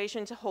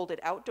graduation to hold it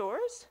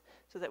outdoors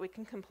so that we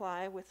can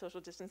comply with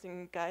social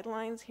distancing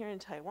guidelines here in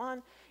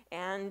Taiwan,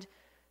 and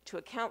to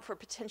account for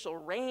potential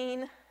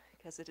rain,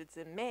 because it's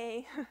in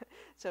May.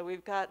 So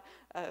we've got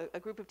a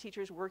group of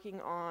teachers working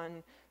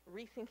on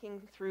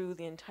rethinking through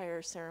the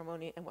entire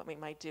ceremony and what we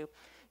might do.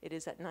 It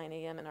is at 9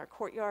 a.m. in our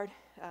courtyard.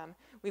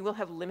 We will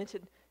have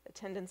limited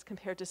attendance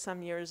compared to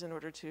some years in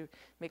order to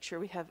make sure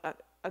we have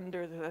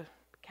under the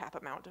cap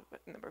amount of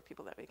the number of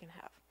people that we can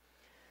have.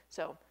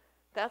 So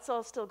that's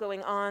all still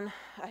going on.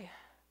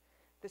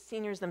 The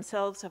seniors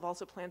themselves have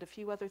also planned a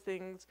few other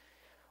things.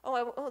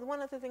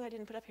 One other thing I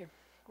didn't put up here.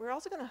 We're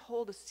also going to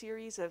hold a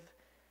series of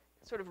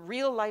sort of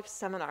real-life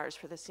seminars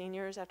for the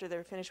seniors after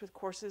they're finished with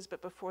courses,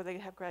 but before they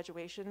have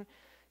graduation.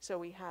 So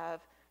we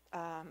have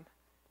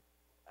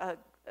a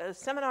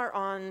seminar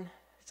on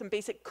some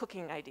basic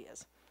cooking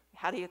ideas.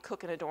 How do you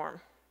cook in a dorm?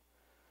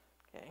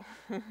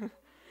 Okay.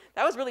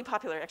 That was really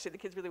popular, actually. The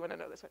kids really want to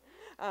know this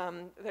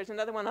one. There's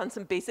another one on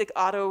some basic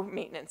auto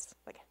maintenance,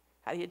 like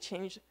how do you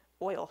change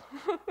oil?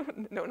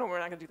 No, we're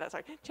not going to do that,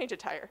 sorry. Change a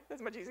tire,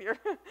 that's much easier.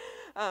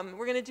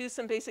 We're going to do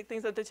some basic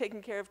things like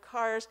taking care of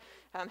cars,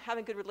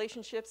 having good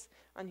relationships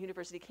on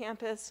university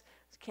campus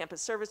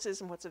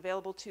services and what's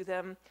available to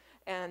them.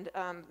 And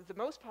the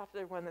most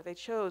popular one that they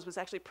chose was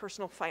actually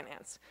personal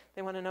finance.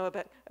 They want to know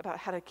about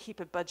how to keep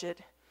a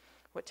budget,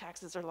 what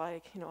taxes are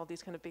like, all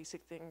these kind of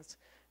basic things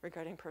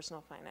regarding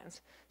personal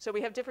finance. So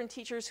we have different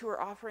teachers who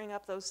are offering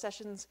up those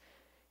sessions,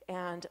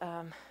 and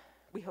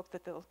we hope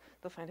that they'll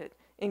find it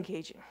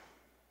engaging.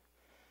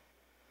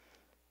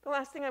 The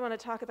last thing I want to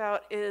talk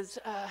about is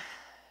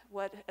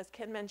what, as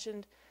Ken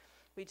mentioned,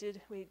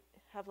 we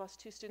have lost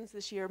 2 students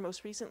this year.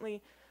 Most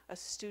recently, a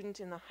student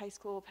in the high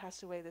school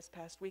passed away this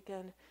past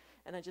weekend,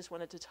 and I just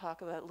wanted to talk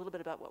a little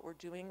bit about what we're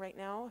doing right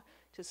now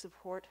to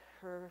support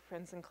her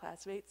friends and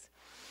classmates.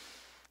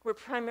 We're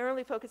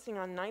primarily focusing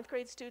on 9th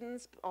grade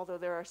students, although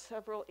there are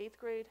several 8th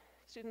grade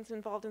students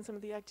involved in some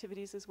of the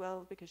activities as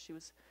well, because she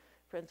was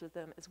friends with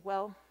them as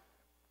well.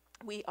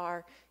 We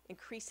are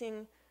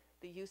increasing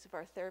the use of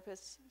our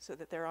therapists so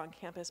that they're on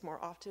campus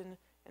more often,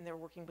 and they're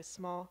working with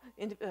small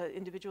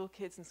individual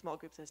kids in small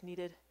groups as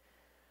needed.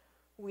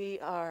 We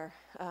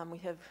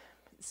have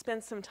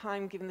spent some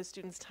time giving the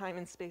students time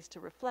and space to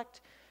reflect,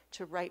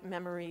 to write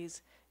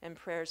memories and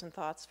prayers and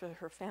thoughts for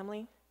her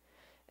family.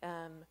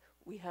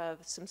 We have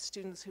some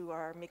students who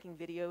are making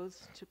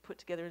videos to put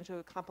together into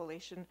a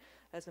compilation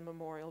as a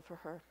memorial for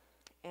her.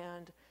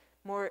 And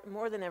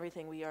more than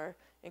everything, we are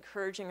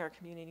encouraging our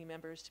community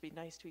members to be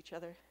nice to each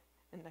other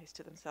and nice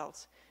to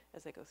themselves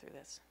as they go through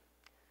this.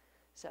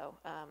 So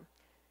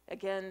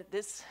again,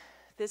 this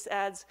is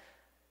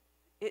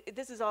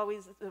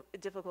always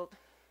difficult.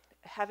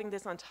 Having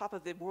this on top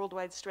of the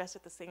worldwide stress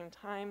at the same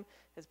time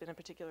has been a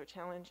particular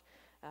challenge.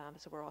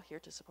 So we're all here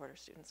to support our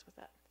students with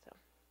that. So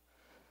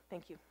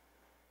thank you.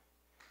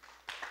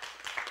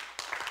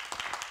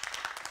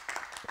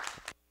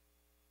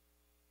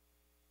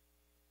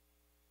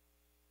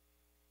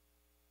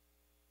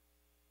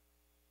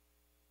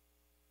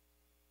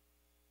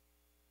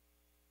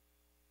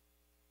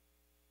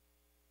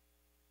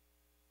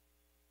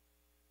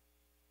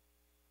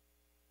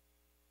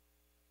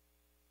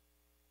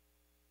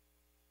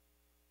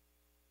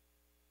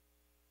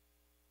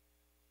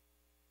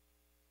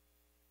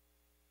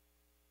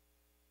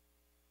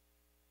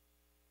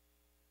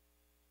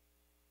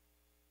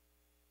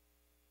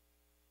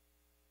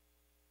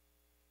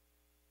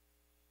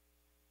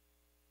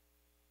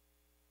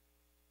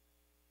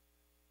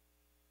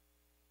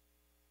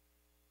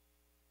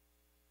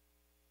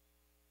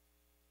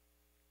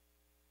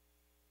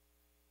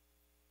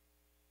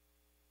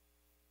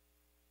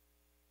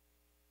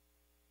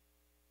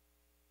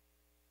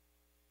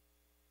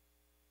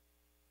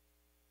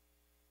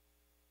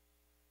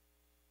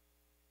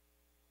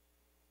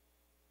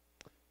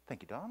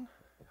 Thank you, Dawn.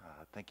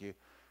 Thank you,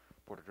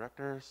 Board of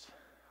Directors,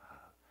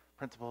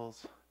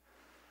 principals,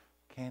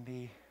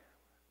 Candy,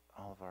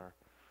 all of our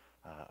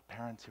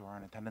parents who are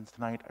in attendance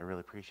tonight. I really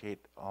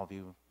appreciate all of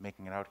you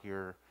making it out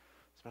here,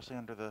 especially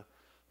under the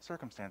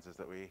circumstances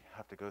that we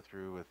have to go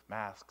through with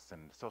masks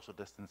and social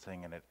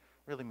distancing, and it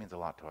really means a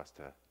lot to us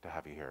to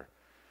have you here.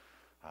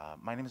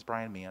 My name is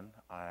Brian Meehan.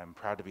 I'm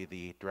proud to be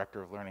the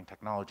Director of Learning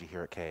Technology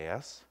here at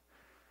KAS.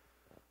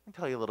 Let me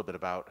tell you a little bit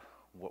about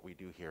what we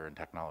do here in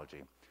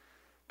technology.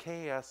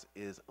 KAS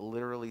is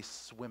literally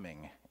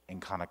swimming in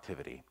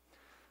connectivity.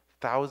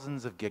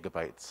 Thousands of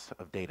gigabytes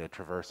of data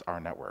traverse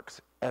our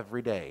networks.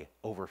 Every day,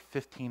 over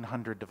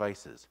 1,500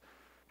 devices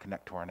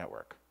connect to our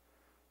network.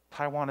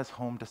 Taiwan is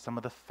home to some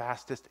of the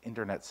fastest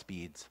internet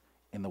speeds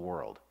in the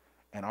world,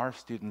 and our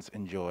students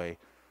enjoy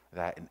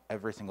that in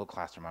every single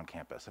classroom on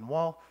campus. And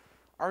while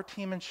our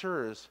team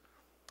ensures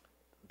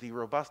the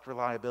robust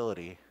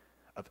reliability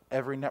of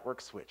every network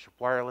switch,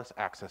 wireless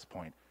access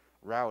point,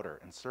 router,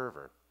 and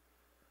server,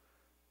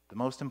 the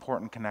most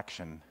important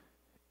connection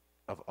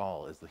of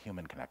all is the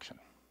human connection.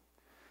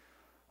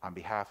 On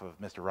behalf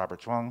of Mr. Robert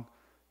Chuang,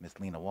 Ms.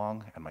 Lena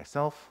Wong, and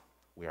myself,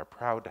 we are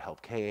proud to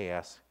help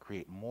KAS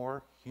create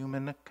more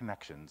human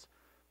connections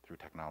through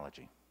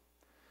technology.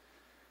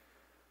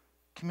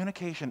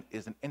 Communication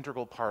is an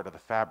integral part of the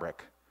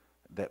fabric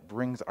that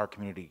brings our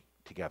community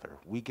together.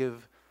 We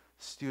give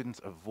students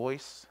a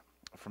voice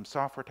from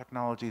software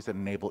technologies that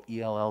enable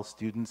ELL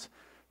students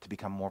to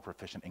become more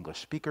proficient English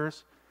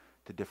speakers,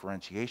 to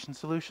differentiation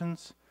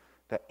solutions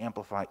that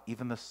amplify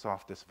even the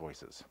softest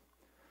voices.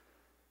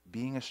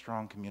 Being a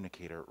strong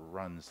communicator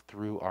runs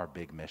through our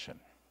big mission.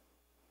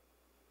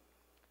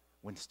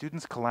 When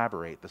students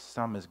collaborate, the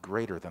sum is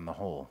greater than the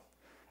whole.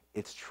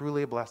 It's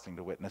truly a blessing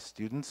to witness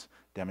students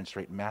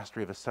demonstrate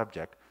mastery of a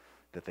subject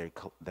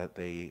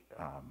when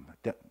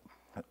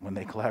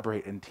they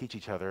collaborate and teach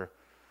each other,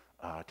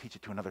 teach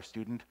it to another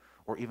student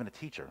or even a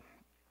teacher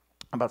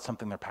about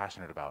something they're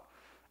passionate about.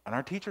 And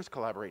our teachers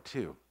collaborate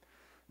too.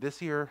 This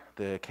year,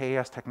 the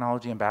KAS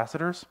Technology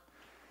Ambassadors,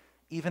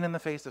 even in the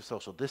face of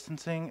social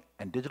distancing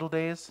and digital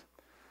days,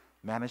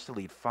 managed to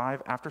lead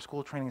 5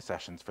 after-school training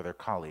sessions for their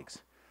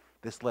colleagues.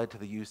 This led to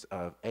the use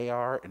of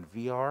AR and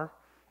VR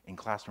in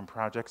classroom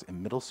projects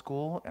in middle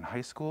school and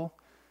high school,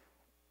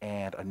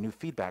 and a new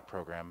feedback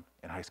program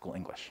in high school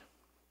English.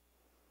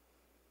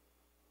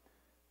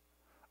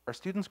 Our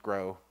students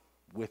grow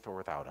with or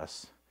without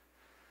us.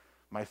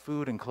 My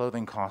food and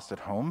clothing costs at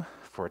home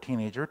for a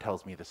teenager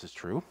tells me this is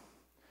true.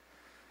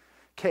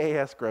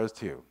 KAS grows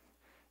too.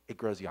 It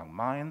grows young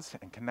minds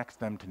and connects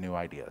them to new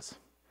ideas.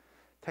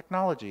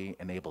 Technology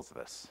enables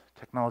this.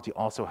 Technology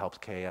also helps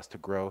KAS to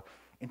grow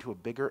into a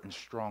bigger and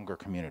stronger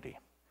community.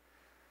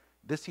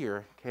 This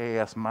year,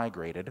 KAS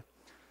migrated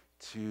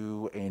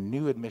to a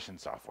new admission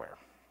software.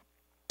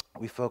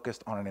 We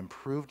focused on an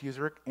improved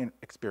user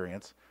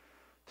experience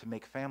to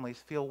make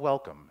families feel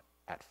welcome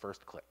at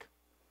first click.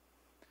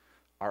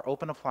 Our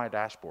Open Apply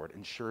dashboard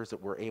ensures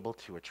that we're able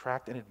to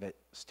attract and admit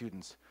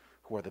students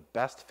who are the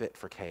best fit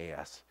for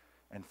KAS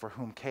and for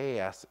whom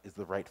KAS is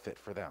the right fit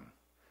for them.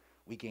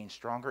 We gain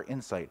stronger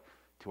insight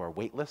to our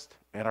waitlist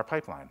and our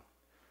pipeline.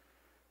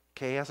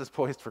 KAS is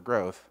poised for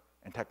growth,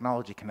 and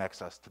technology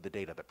connects us to the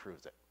data that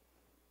proves it.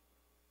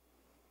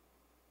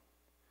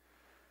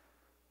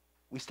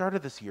 We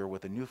started this year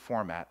with a new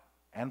format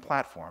and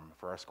platform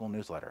for our school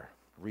newsletter,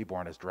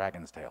 reborn as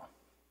Dragon's Tail.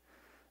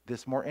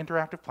 This more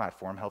interactive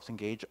platform helps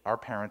engage our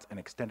parents and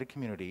extended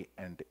community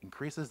and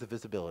increases the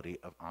visibility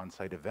of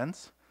on-site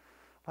events,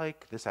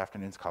 like this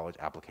afternoon's college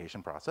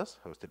application process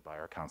hosted by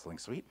our counseling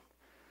suite.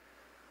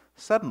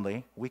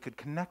 Suddenly, we could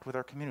connect with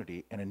our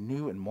community in a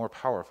new and more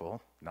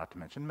powerful, not to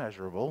mention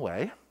measurable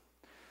way.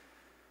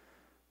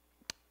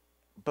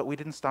 But we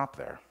didn't stop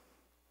there.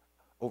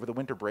 Over the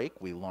winter break,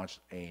 we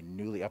launched a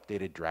newly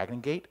updated Dragon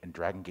Gate and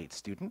Dragon Gate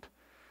Student.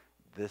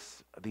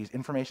 These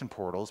information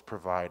portals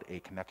provide a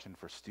connection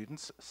for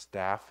students,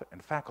 staff,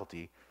 and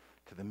faculty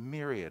to the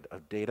myriad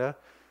of data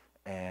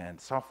and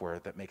software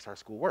that makes our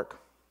school work.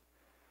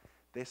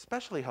 They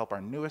especially help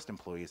our newest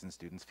employees and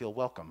students feel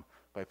welcome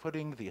by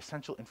putting the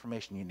essential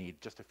information you need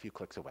just a few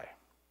clicks away.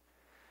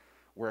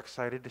 We're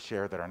excited to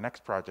share that our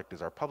next project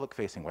is our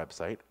public-facing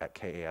website at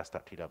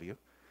kas.tw,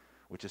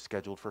 which is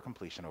scheduled for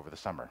completion over the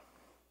summer.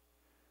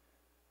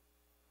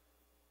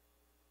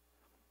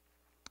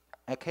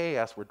 At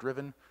KAS, we're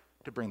driven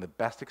to bring the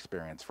best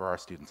experience for our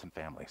students and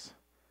families.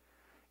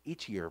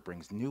 Each year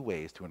brings new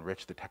ways to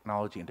enrich the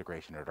technology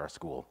integration at our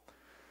school.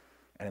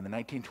 And in the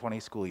 1920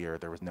 school year,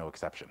 there was no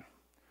exception.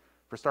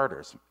 For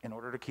starters, in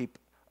order to keep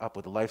up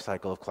with the life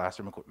cycle of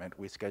classroom equipment,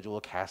 we schedule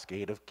a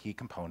cascade of key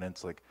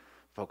components, like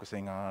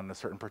focusing on a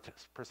certain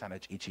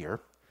percentage each year.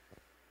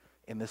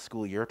 In this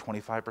school year,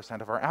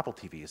 25% of our Apple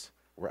TVs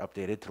were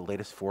updated to the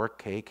latest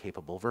 4K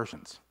capable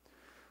versions.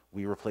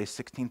 We replaced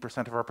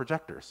 16% of our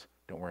projectors.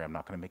 Don't worry, I'm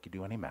not going to make you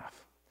do any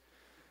math.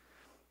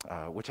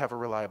 Which have a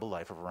reliable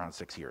life of around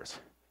 6 years.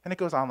 And it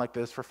goes on like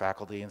this for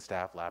faculty and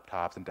staff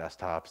laptops and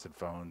desktops and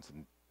phones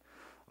and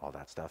all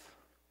that stuff.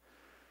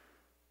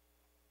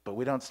 But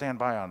we don't stand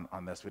by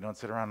on this. We don't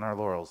sit around on our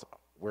laurels.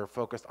 We're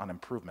focused on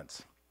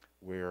improvements.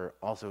 We're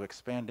also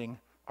expanding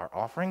our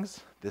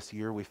offerings. This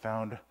year we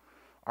found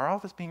our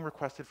office being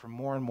requested for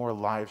more and more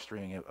live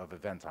streaming of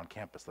events on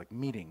campus, like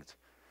meetings,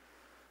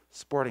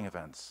 sporting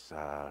events,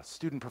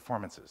 student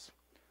performances.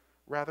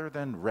 Rather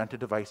than rent a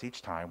device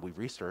each time, we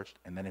researched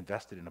and then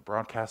invested in a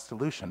broadcast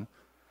solution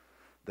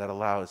that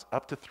allows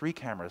up to 3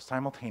 cameras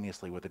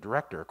simultaneously with a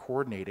director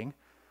coordinating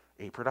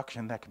a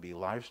production that can be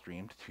live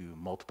streamed to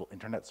multiple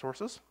internet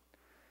sources.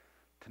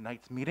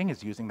 Tonight's meeting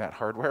is using that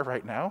hardware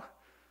right now.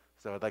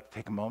 So I'd like to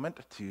take a moment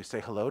to say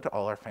hello to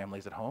all our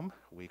families at home.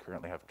 We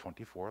currently have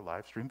 24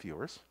 live stream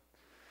viewers.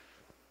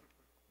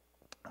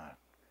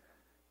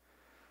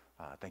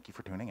 Thank you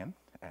for tuning in,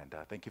 and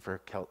thank you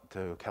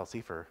to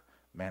Kelsey for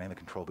manning the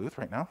control booth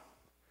right now.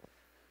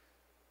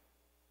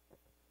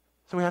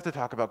 So we have to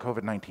talk about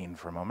COVID-19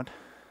 for a moment.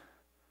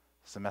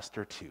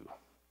 Semester 2.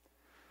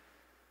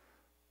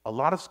 A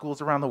lot of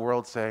schools around the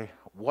world say,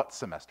 "What's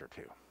semester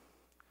 2?"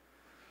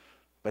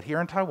 But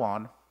here in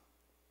Taiwan,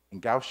 in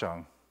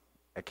Kaohsiung,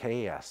 at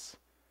KAS,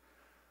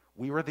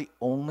 we were the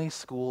only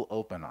school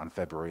open on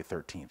February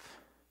 13th.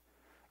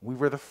 We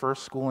were the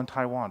first school in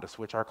Taiwan to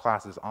switch our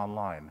classes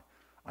online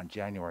on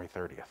January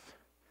 30th.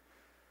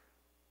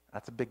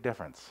 That's a big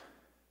difference.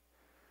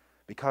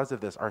 Because of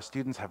this, our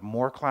students have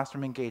more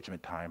classroom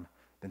engagement time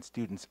than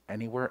students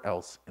anywhere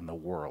else in the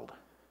world.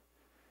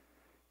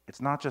 It's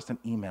not just an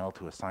email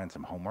to assign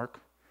some homework.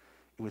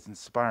 It was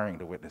inspiring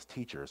to witness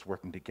teachers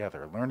working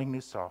together, learning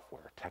new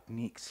software,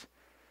 techniques,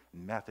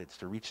 and methods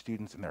to reach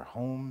students in their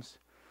homes.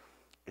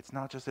 It's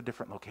not just a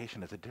different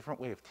location, it's a different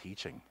way of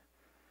teaching.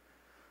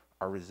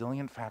 Our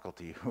resilient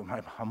faculty, whom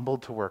I'm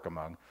humbled to work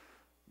among,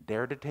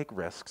 dared to take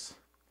risks,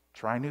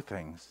 try new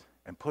things,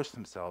 and push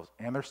themselves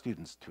and their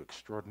students to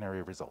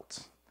extraordinary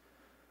results.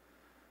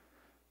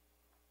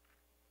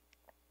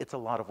 It's a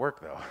lot of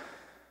work, though.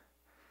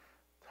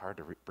 It's hard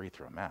to breathe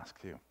through a mask,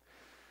 too.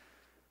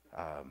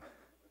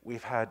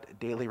 We've had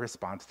daily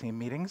response team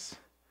meetings.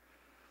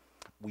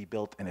 We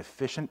built an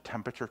efficient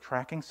temperature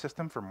tracking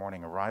system for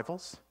morning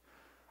arrivals.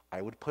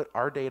 I would put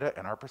our data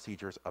and our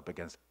procedures up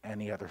against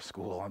any other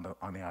school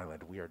on the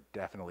island. We are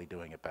definitely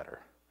doing it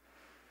better.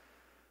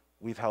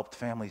 We've helped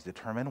families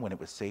determine when it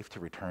was safe to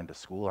return to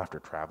school after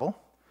travel.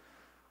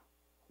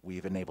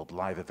 We've enabled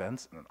live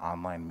events and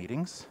online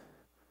meetings.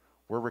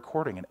 We're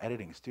recording and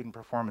editing student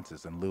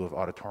performances in lieu of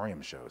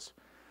auditorium shows.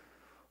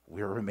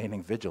 We're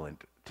remaining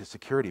vigilant to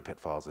security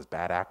pitfalls as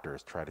bad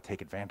actors try to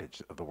take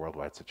advantage of the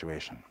worldwide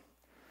situation.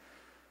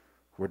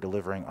 We're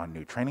delivering on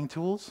new training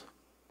tools,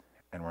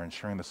 and we're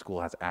ensuring the school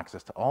has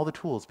access to all the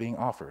tools being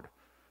offered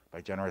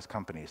by generous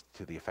companies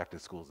to the affected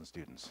schools and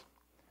students.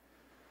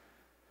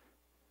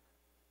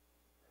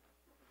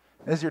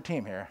 This is your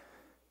team here.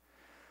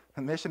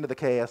 The mission of the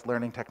KAS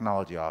Learning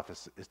Technology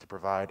Office is to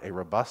provide a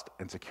robust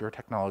and secure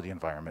technology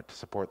environment to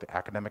support the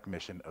academic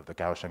mission of the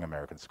Kaohsiung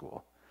American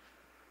School.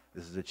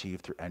 This is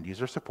achieved through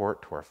end-user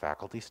support to our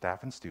faculty,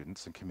 staff, and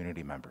students, and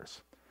community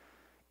members.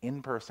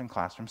 In-person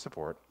classroom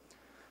support,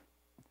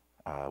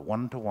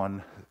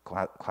 one-to-one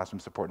classroom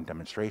support and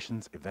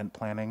demonstrations, event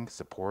planning,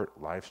 support,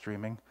 live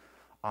streaming,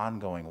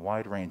 ongoing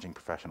wide-ranging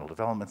professional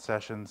development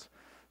sessions,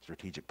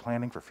 strategic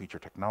planning for future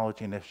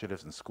technology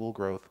initiatives and school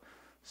growth,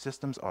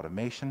 systems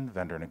automation,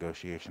 vendor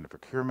negotiation and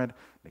procurement,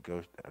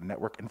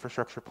 network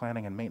infrastructure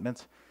planning and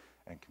maintenance,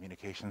 and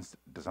communications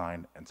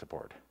design and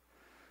support.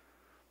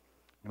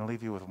 I'm going to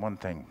leave you with one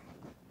thing.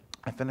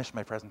 I finished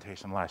my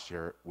presentation last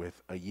year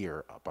with a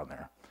year up on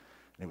there.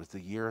 And it was the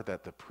year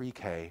that the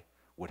pre-K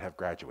would have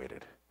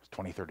graduated. It was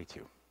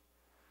 2032.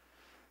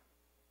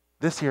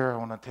 This year, I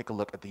want to take a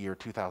look at the year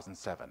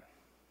 2007.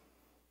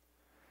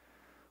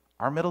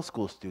 Our middle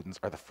school students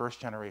are the first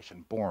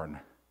generation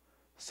born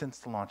since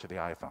the launch of the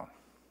iPhone.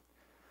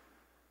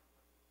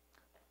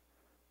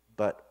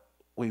 But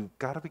we've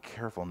got to be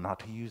careful not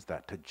to use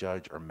that to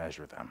judge or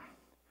measure them.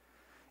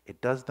 It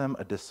does them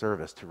a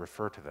disservice to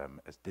refer to them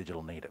as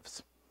digital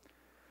natives.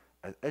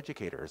 As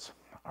educators,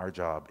 our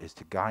job is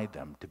to guide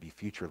them to be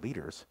future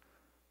leaders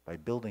by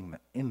building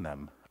in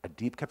them a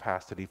deep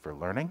capacity for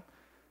learning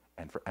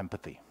and for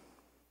empathy.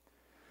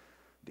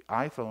 The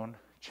iPhone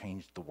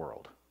changed the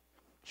world.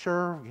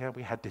 Sure, yeah,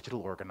 we had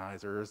digital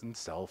organizers and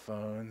cell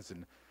phones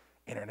and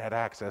internet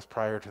access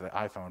prior to the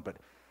iPhone, but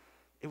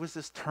it was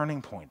this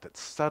turning point that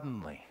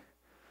suddenly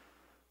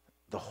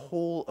the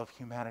whole of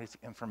humanity's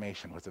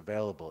information was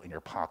available in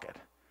your pocket.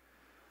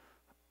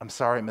 I'm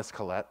sorry, Miss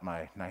Collette,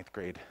 my 9th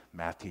grade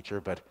math teacher,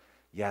 but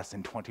yes,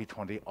 in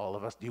 2020, all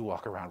of us do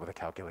walk around with a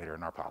calculator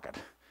in our pocket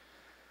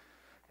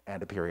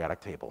and a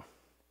periodic table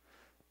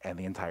and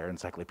the entire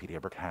Encyclopedia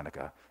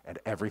Britannica and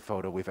every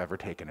photo we've ever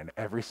taken and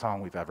every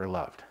song we've ever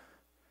loved.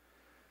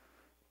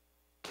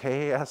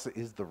 KAS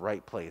is the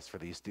right place for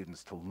these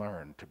students to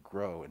learn, to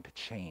grow, and to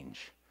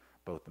change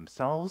both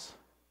themselves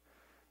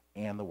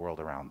and the world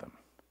around them.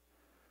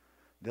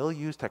 They'll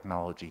use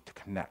technology to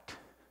connect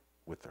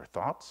with their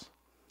thoughts,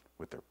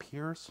 with their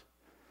peers,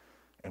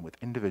 and with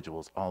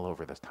individuals all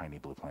over this tiny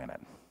blue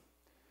planet.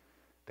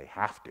 They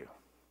have to.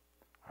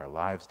 Our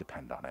lives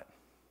depend on it.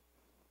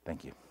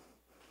 Thank you.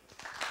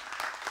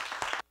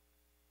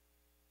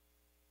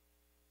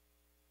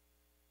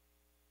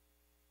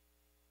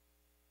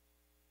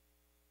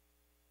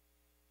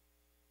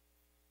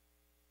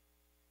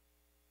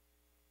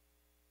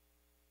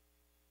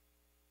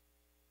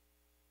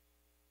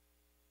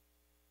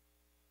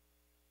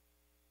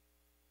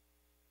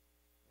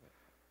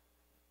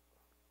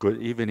 Good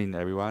evening,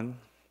 everyone.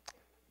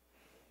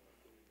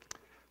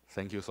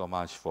 Thank you so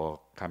much for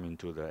coming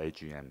to the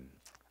AGM.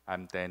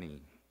 I'm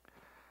Danny,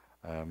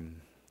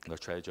 the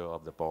treasurer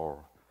of the board.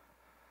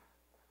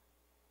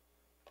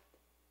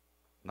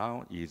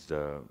 Now is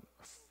the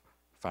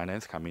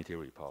Finance Committee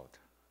report.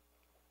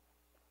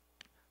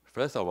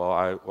 First of all,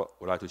 I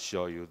would like to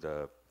show you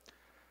the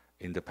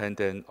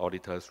independent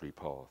auditor's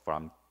report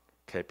from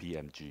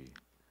KPMG.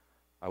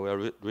 I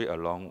will read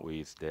along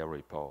with their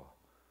report.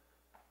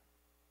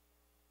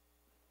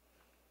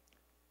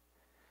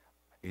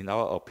 In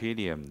our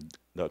opinion,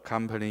 the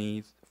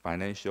company's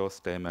financial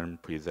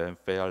statement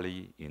presents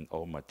fairly in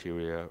all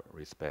material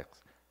respects.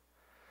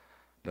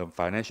 The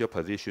financial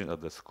position of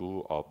the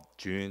school of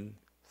June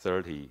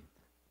 30,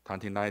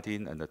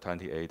 2019 and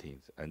 2018,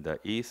 and the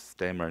East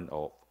statement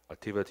of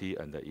activity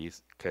and the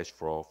East cash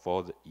flow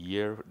for the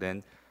year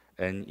then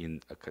and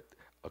in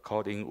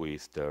according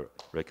with the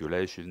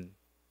regulation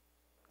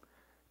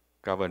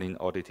governing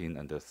auditing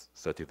and the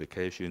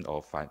certification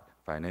of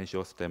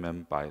financial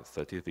statement by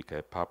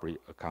certificate public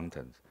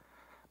accountants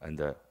and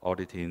the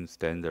auditing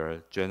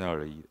standard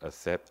generally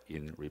accepted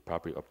in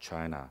Republic of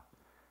China,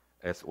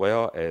 as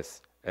well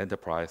as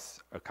enterprise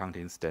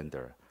accounting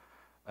standard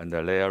and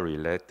their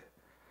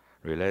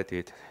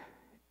related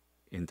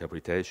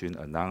interpretation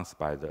announced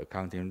by the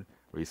Accounting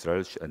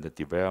Research and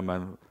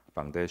Development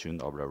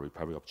Foundation of the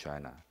Republic of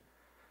China.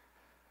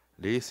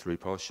 This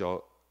report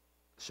shows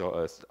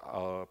us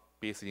our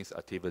business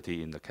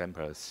activity in the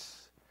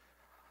campus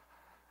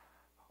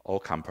all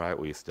comply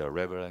with the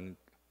relevant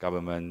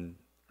government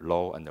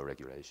law and the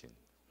regulation.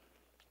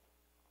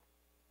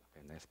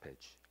 Okay, next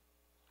page.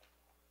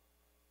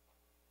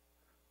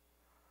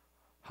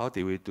 How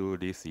did we do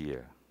this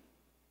year?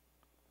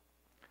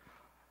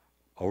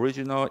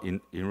 Original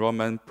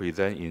enrollment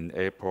present in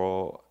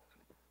April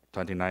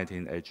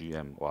 2019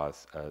 AGM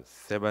was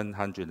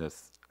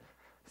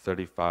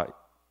 735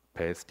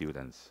 paid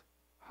students.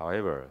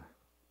 However,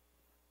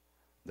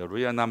 the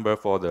real number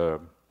for the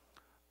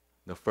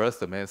first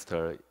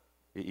semester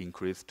it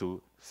increased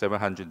to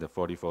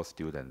 744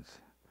 students,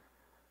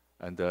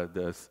 and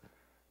the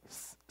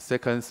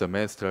second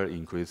semester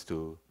increased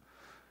to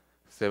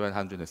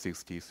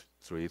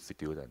 763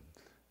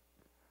 students.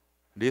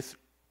 This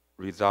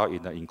result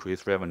in an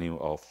increased revenue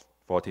of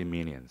 40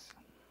 million.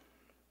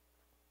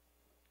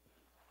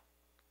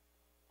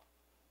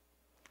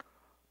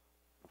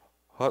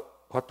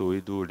 What do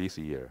we do this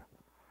year?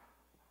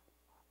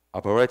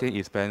 Operating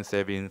expense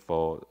saving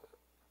for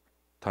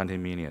 20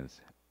 million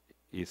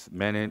is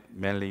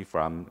mainly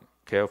from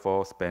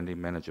careful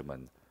spending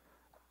management,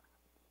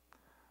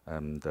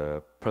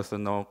 the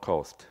personnel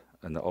cost,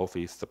 and the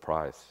office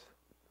supplies.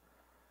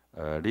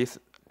 This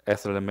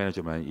excellent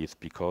management is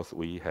because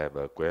we have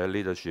a great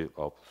leadership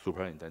of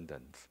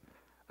superintendent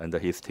and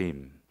his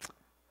team.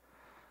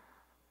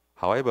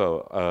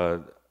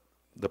 However,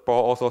 the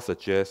board also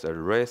suggests a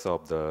raise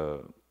of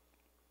the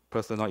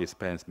personnel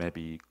expense may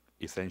be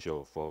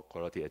essential for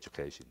quality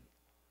education.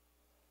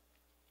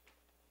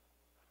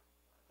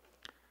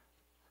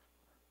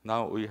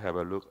 Now we have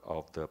a look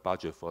of the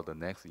budget for the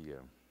next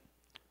year.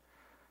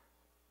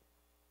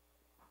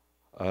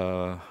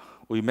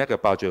 We make a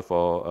budget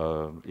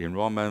for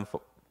enrollment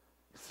for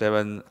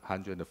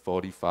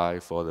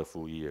 745 for the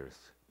full years.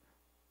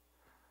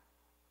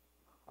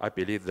 I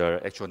believe the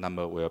actual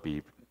number will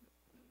be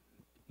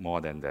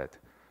more than that.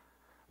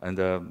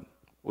 And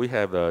we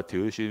have a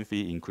tuition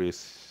fee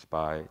increase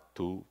by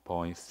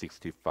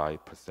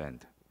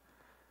 2.65%.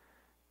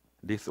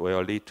 This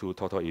will lead to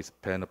total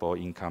expendable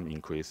income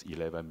increase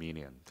 11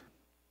 million.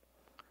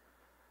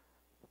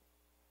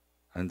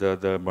 And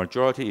the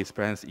majority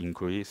expense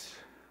increase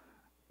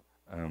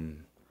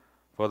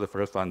for For the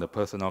first one, the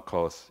personal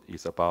cost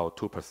is about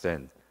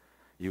 2%.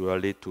 It will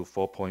lead to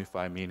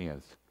 4.5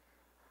 million.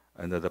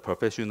 And the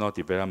professional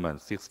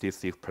development,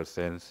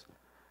 66%,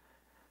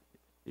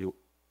 it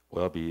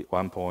will be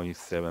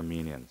 1.7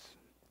 million.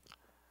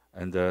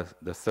 And the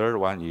third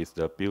one is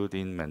the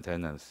building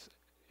maintenance.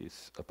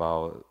 It's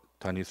about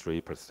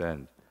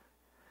 23%.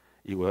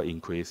 It will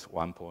increase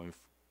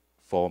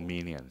 1.4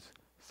 million.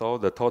 So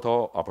the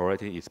total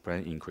operating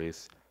expense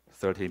increase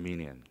 30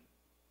 million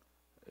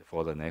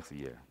for the next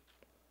year.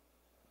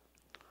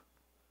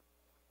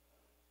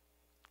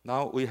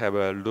 Now we have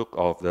a look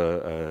of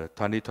the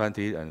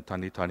 2020 and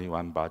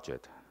 2021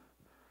 budget.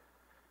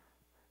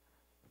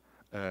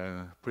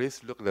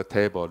 Please look at the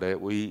table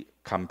that we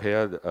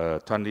compared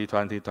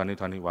 2020,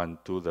 2021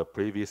 to the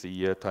previous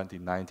year,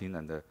 2019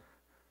 and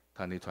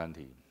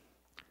 2020.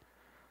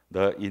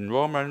 The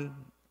enrollment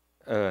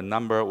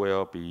number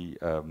will be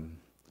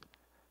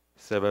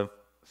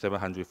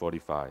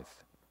 745.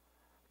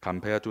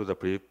 Compared to the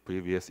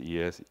previous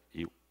years,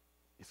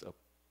 it's a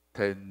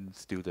 10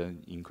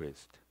 student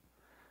increase.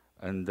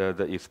 And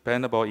the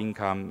expendable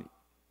income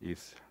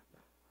is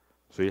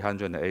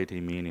 380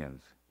 million.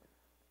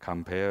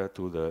 Compared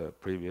to the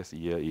previous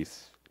year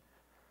is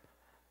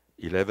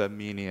 11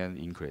 million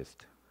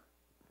increased.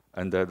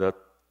 And the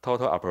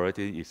total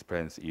operating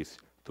expense is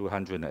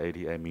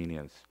 288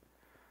 million.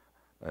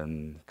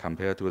 And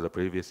compared to the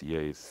previous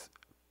year is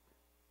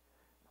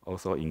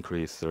also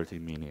increased 30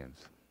 million.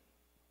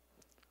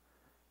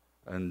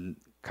 And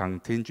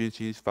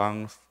contingency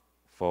funds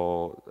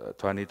for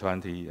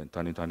 2020 and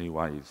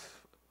 2021 is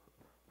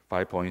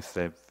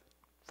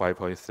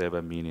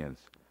 5.7 million.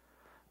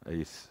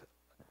 It's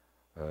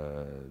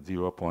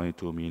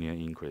 0.2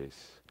 million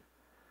increase.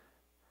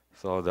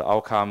 So the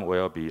outcome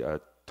will be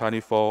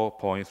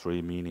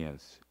 24.3 million.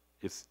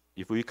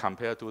 If we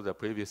compare to the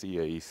previous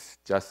year, it's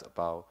just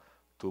about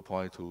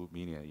 2.2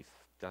 million. It's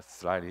just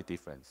slightly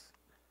different,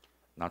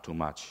 not too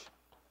much.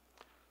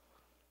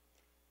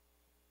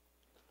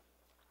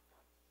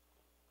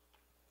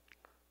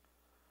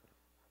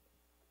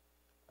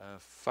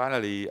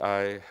 Finally,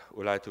 I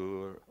would like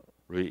to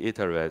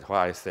reiterate what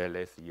I said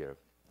last year.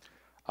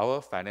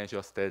 Our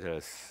financial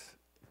status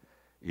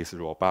is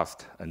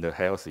robust and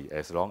healthy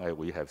as long as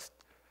we have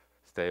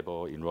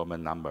stable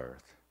enrollment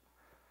numbers.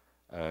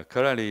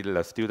 Currently,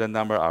 the student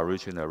numbers are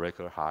reaching a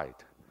record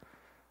height,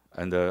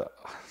 and there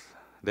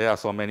are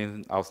so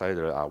many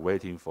outsiders are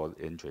waiting for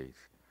entries.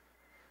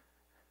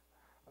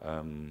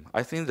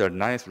 I think the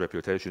nice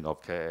reputation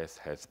of KS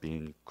has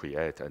been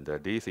created, and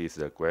this is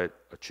a great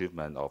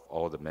achievement of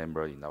all the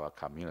members in our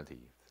community.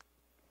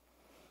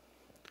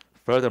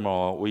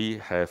 Furthermore, we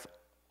have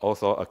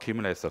also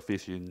accumulated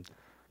sufficient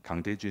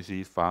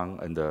contingency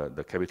fund and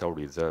the capital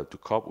reserve to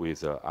cope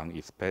with the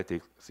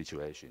unexpected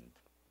situation.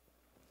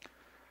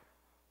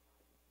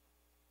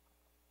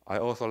 I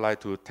also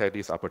like to take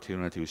this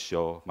opportunity to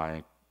show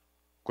my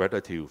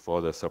gratitude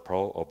for the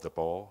support of the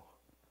board.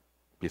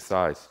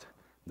 Besides,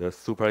 the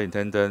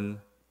superintendent,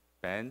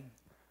 Ben,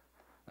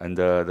 and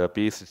the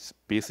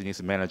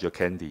business manager,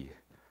 Candy,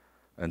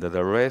 and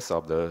the rest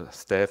of the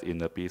staff in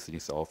the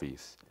business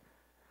office.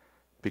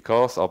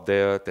 Because of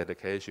their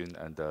dedication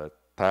and the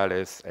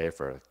tireless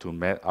effort to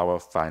make our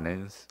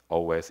finance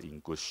always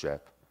in good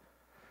shape.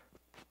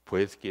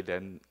 Please give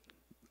them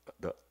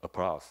the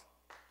applause.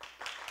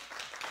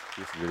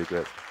 It's really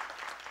good.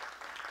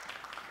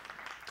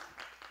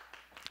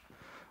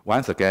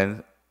 Once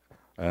again,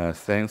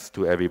 thanks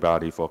to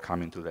everybody for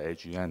coming to the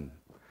AGM.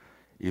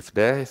 If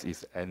there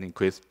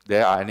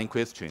are any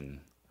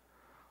questions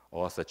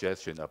or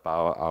suggestions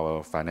about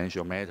our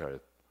financial matter,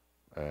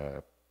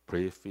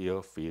 please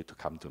feel free to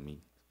come to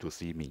me, to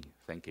see me.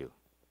 Thank you.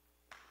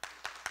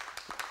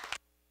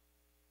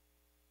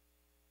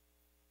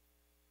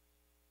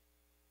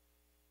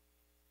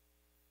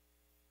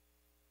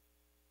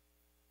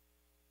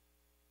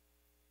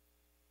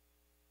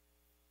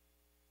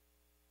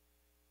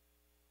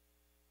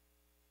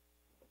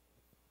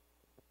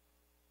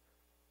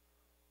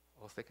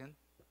 Second?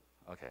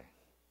 Okay.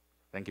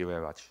 Thank you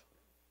very much.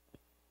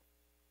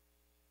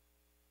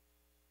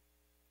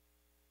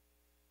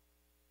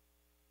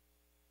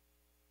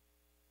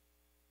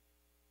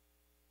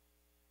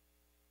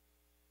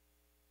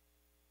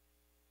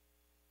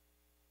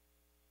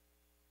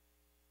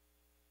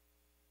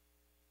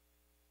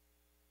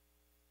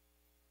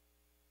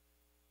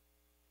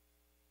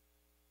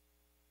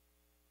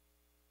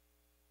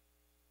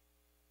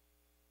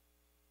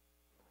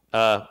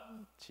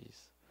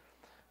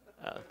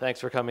 Thanks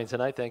for coming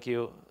tonight. Thank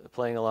you for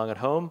playing along at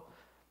home.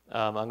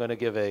 I'm going to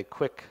give a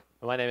quick,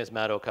 my name is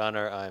Matt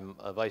O'Connor. I'm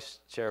a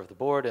vice chair of the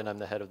board and I'm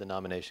the head of the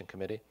nomination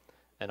committee.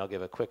 And I'll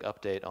give a quick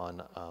update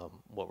on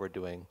what we're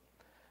doing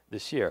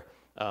this year.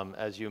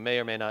 As you may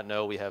or may not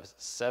know, we have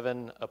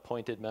 7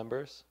 elected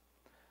members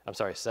of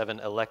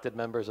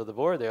the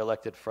board. They're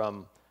elected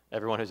from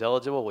everyone who's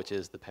eligible, which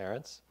is the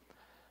parents.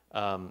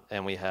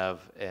 And we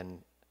have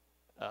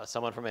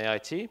someone from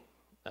AIT,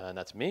 and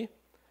that's me.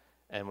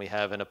 And we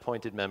have an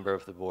appointed member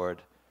of the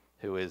board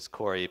who is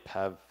Corey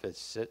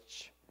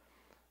Pavicic.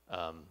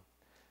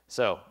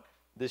 So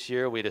this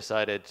year we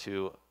decided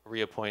to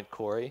reappoint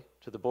Corey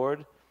to the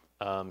board.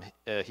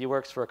 He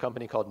works for a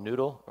company called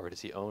Noodle, or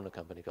does he own a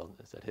company called,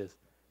 is that his?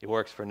 He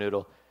works for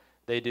Noodle.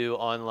 They do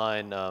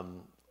online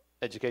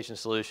education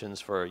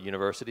solutions for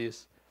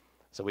universities.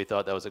 So we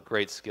thought that was a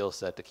great skill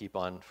set to keep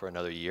on for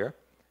another year.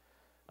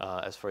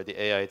 As for the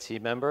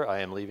AIT member, I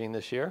am leaving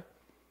this year,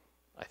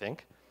 I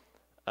think.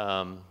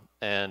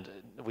 And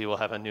we will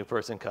have a new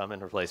person come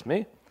and replace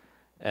me.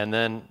 And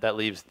then that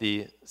leaves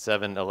the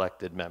 7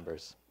 elected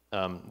members.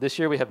 This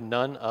year we have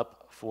none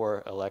up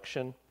for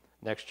election.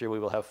 Next year we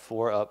will have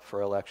 4 up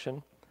for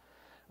election.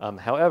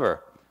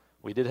 However,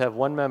 we did have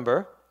 1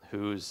 member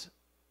who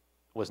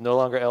was no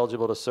longer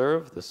eligible to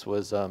serve. This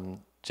was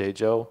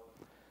Jae-jo,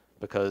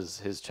 because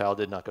his child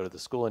did not go to the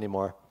school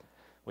anymore.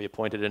 We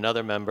appointed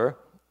another member,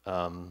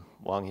 Wang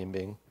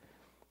Yinbing,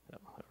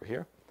 over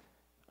here,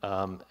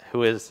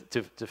 who is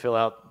to fill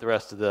out the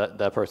rest of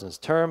that person's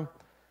term.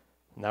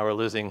 Now we're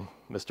losing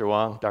Mr.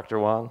 Wang, Dr.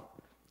 Wang,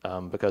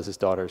 because his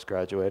daughter is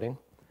graduating.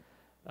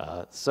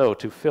 So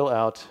to fill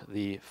out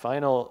the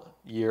final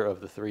year of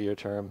the 3-year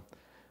term,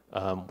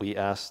 we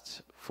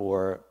asked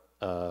for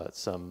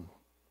some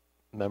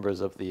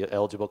members of the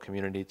eligible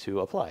community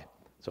to apply.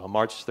 So on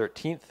March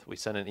 13th, we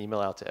sent an email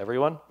out to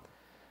everyone,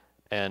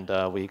 and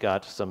we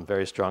got some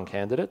very strong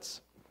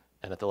candidates.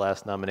 And at the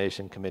last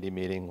nomination committee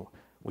meeting,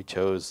 we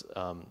chose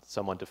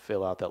someone to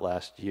fill out that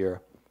last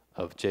year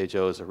of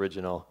Jae-jo's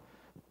original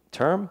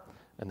term,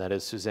 and that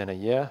is Susanna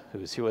Ye, who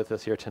is here with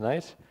us here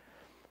tonight.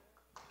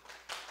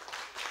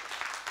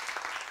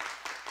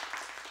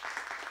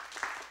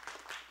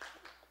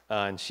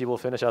 And she will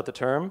finish out the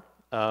term,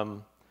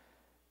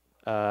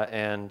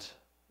 and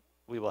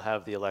we will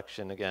have the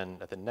election again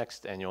at the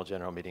next annual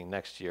general meeting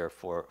next year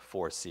for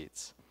 4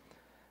 seats.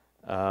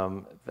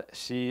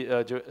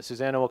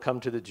 Susanna will come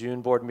to the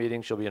June board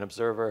meeting. She'll be an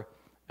observer,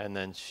 and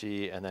then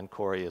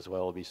Corey as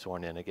well will be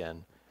sworn in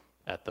again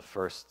at the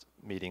first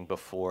meeting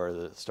before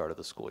the start of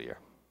the school year.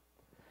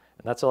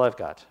 And that's all I've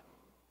got.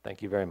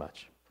 Thank you very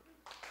much.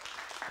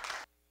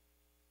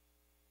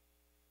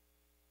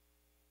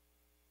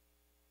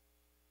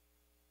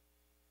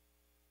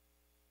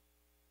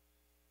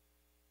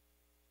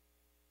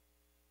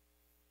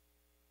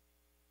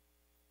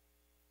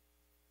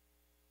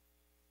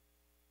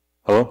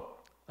 Hello?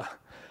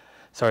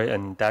 Sorry,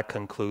 and that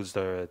concludes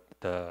the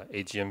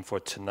AGM for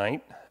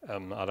tonight.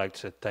 I'd like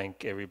to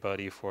thank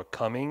everybody for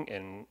coming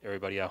and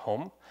everybody at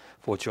home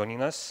for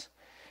joining us,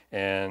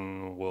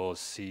 and we'll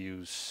see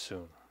you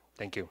soon.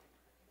 Thank you.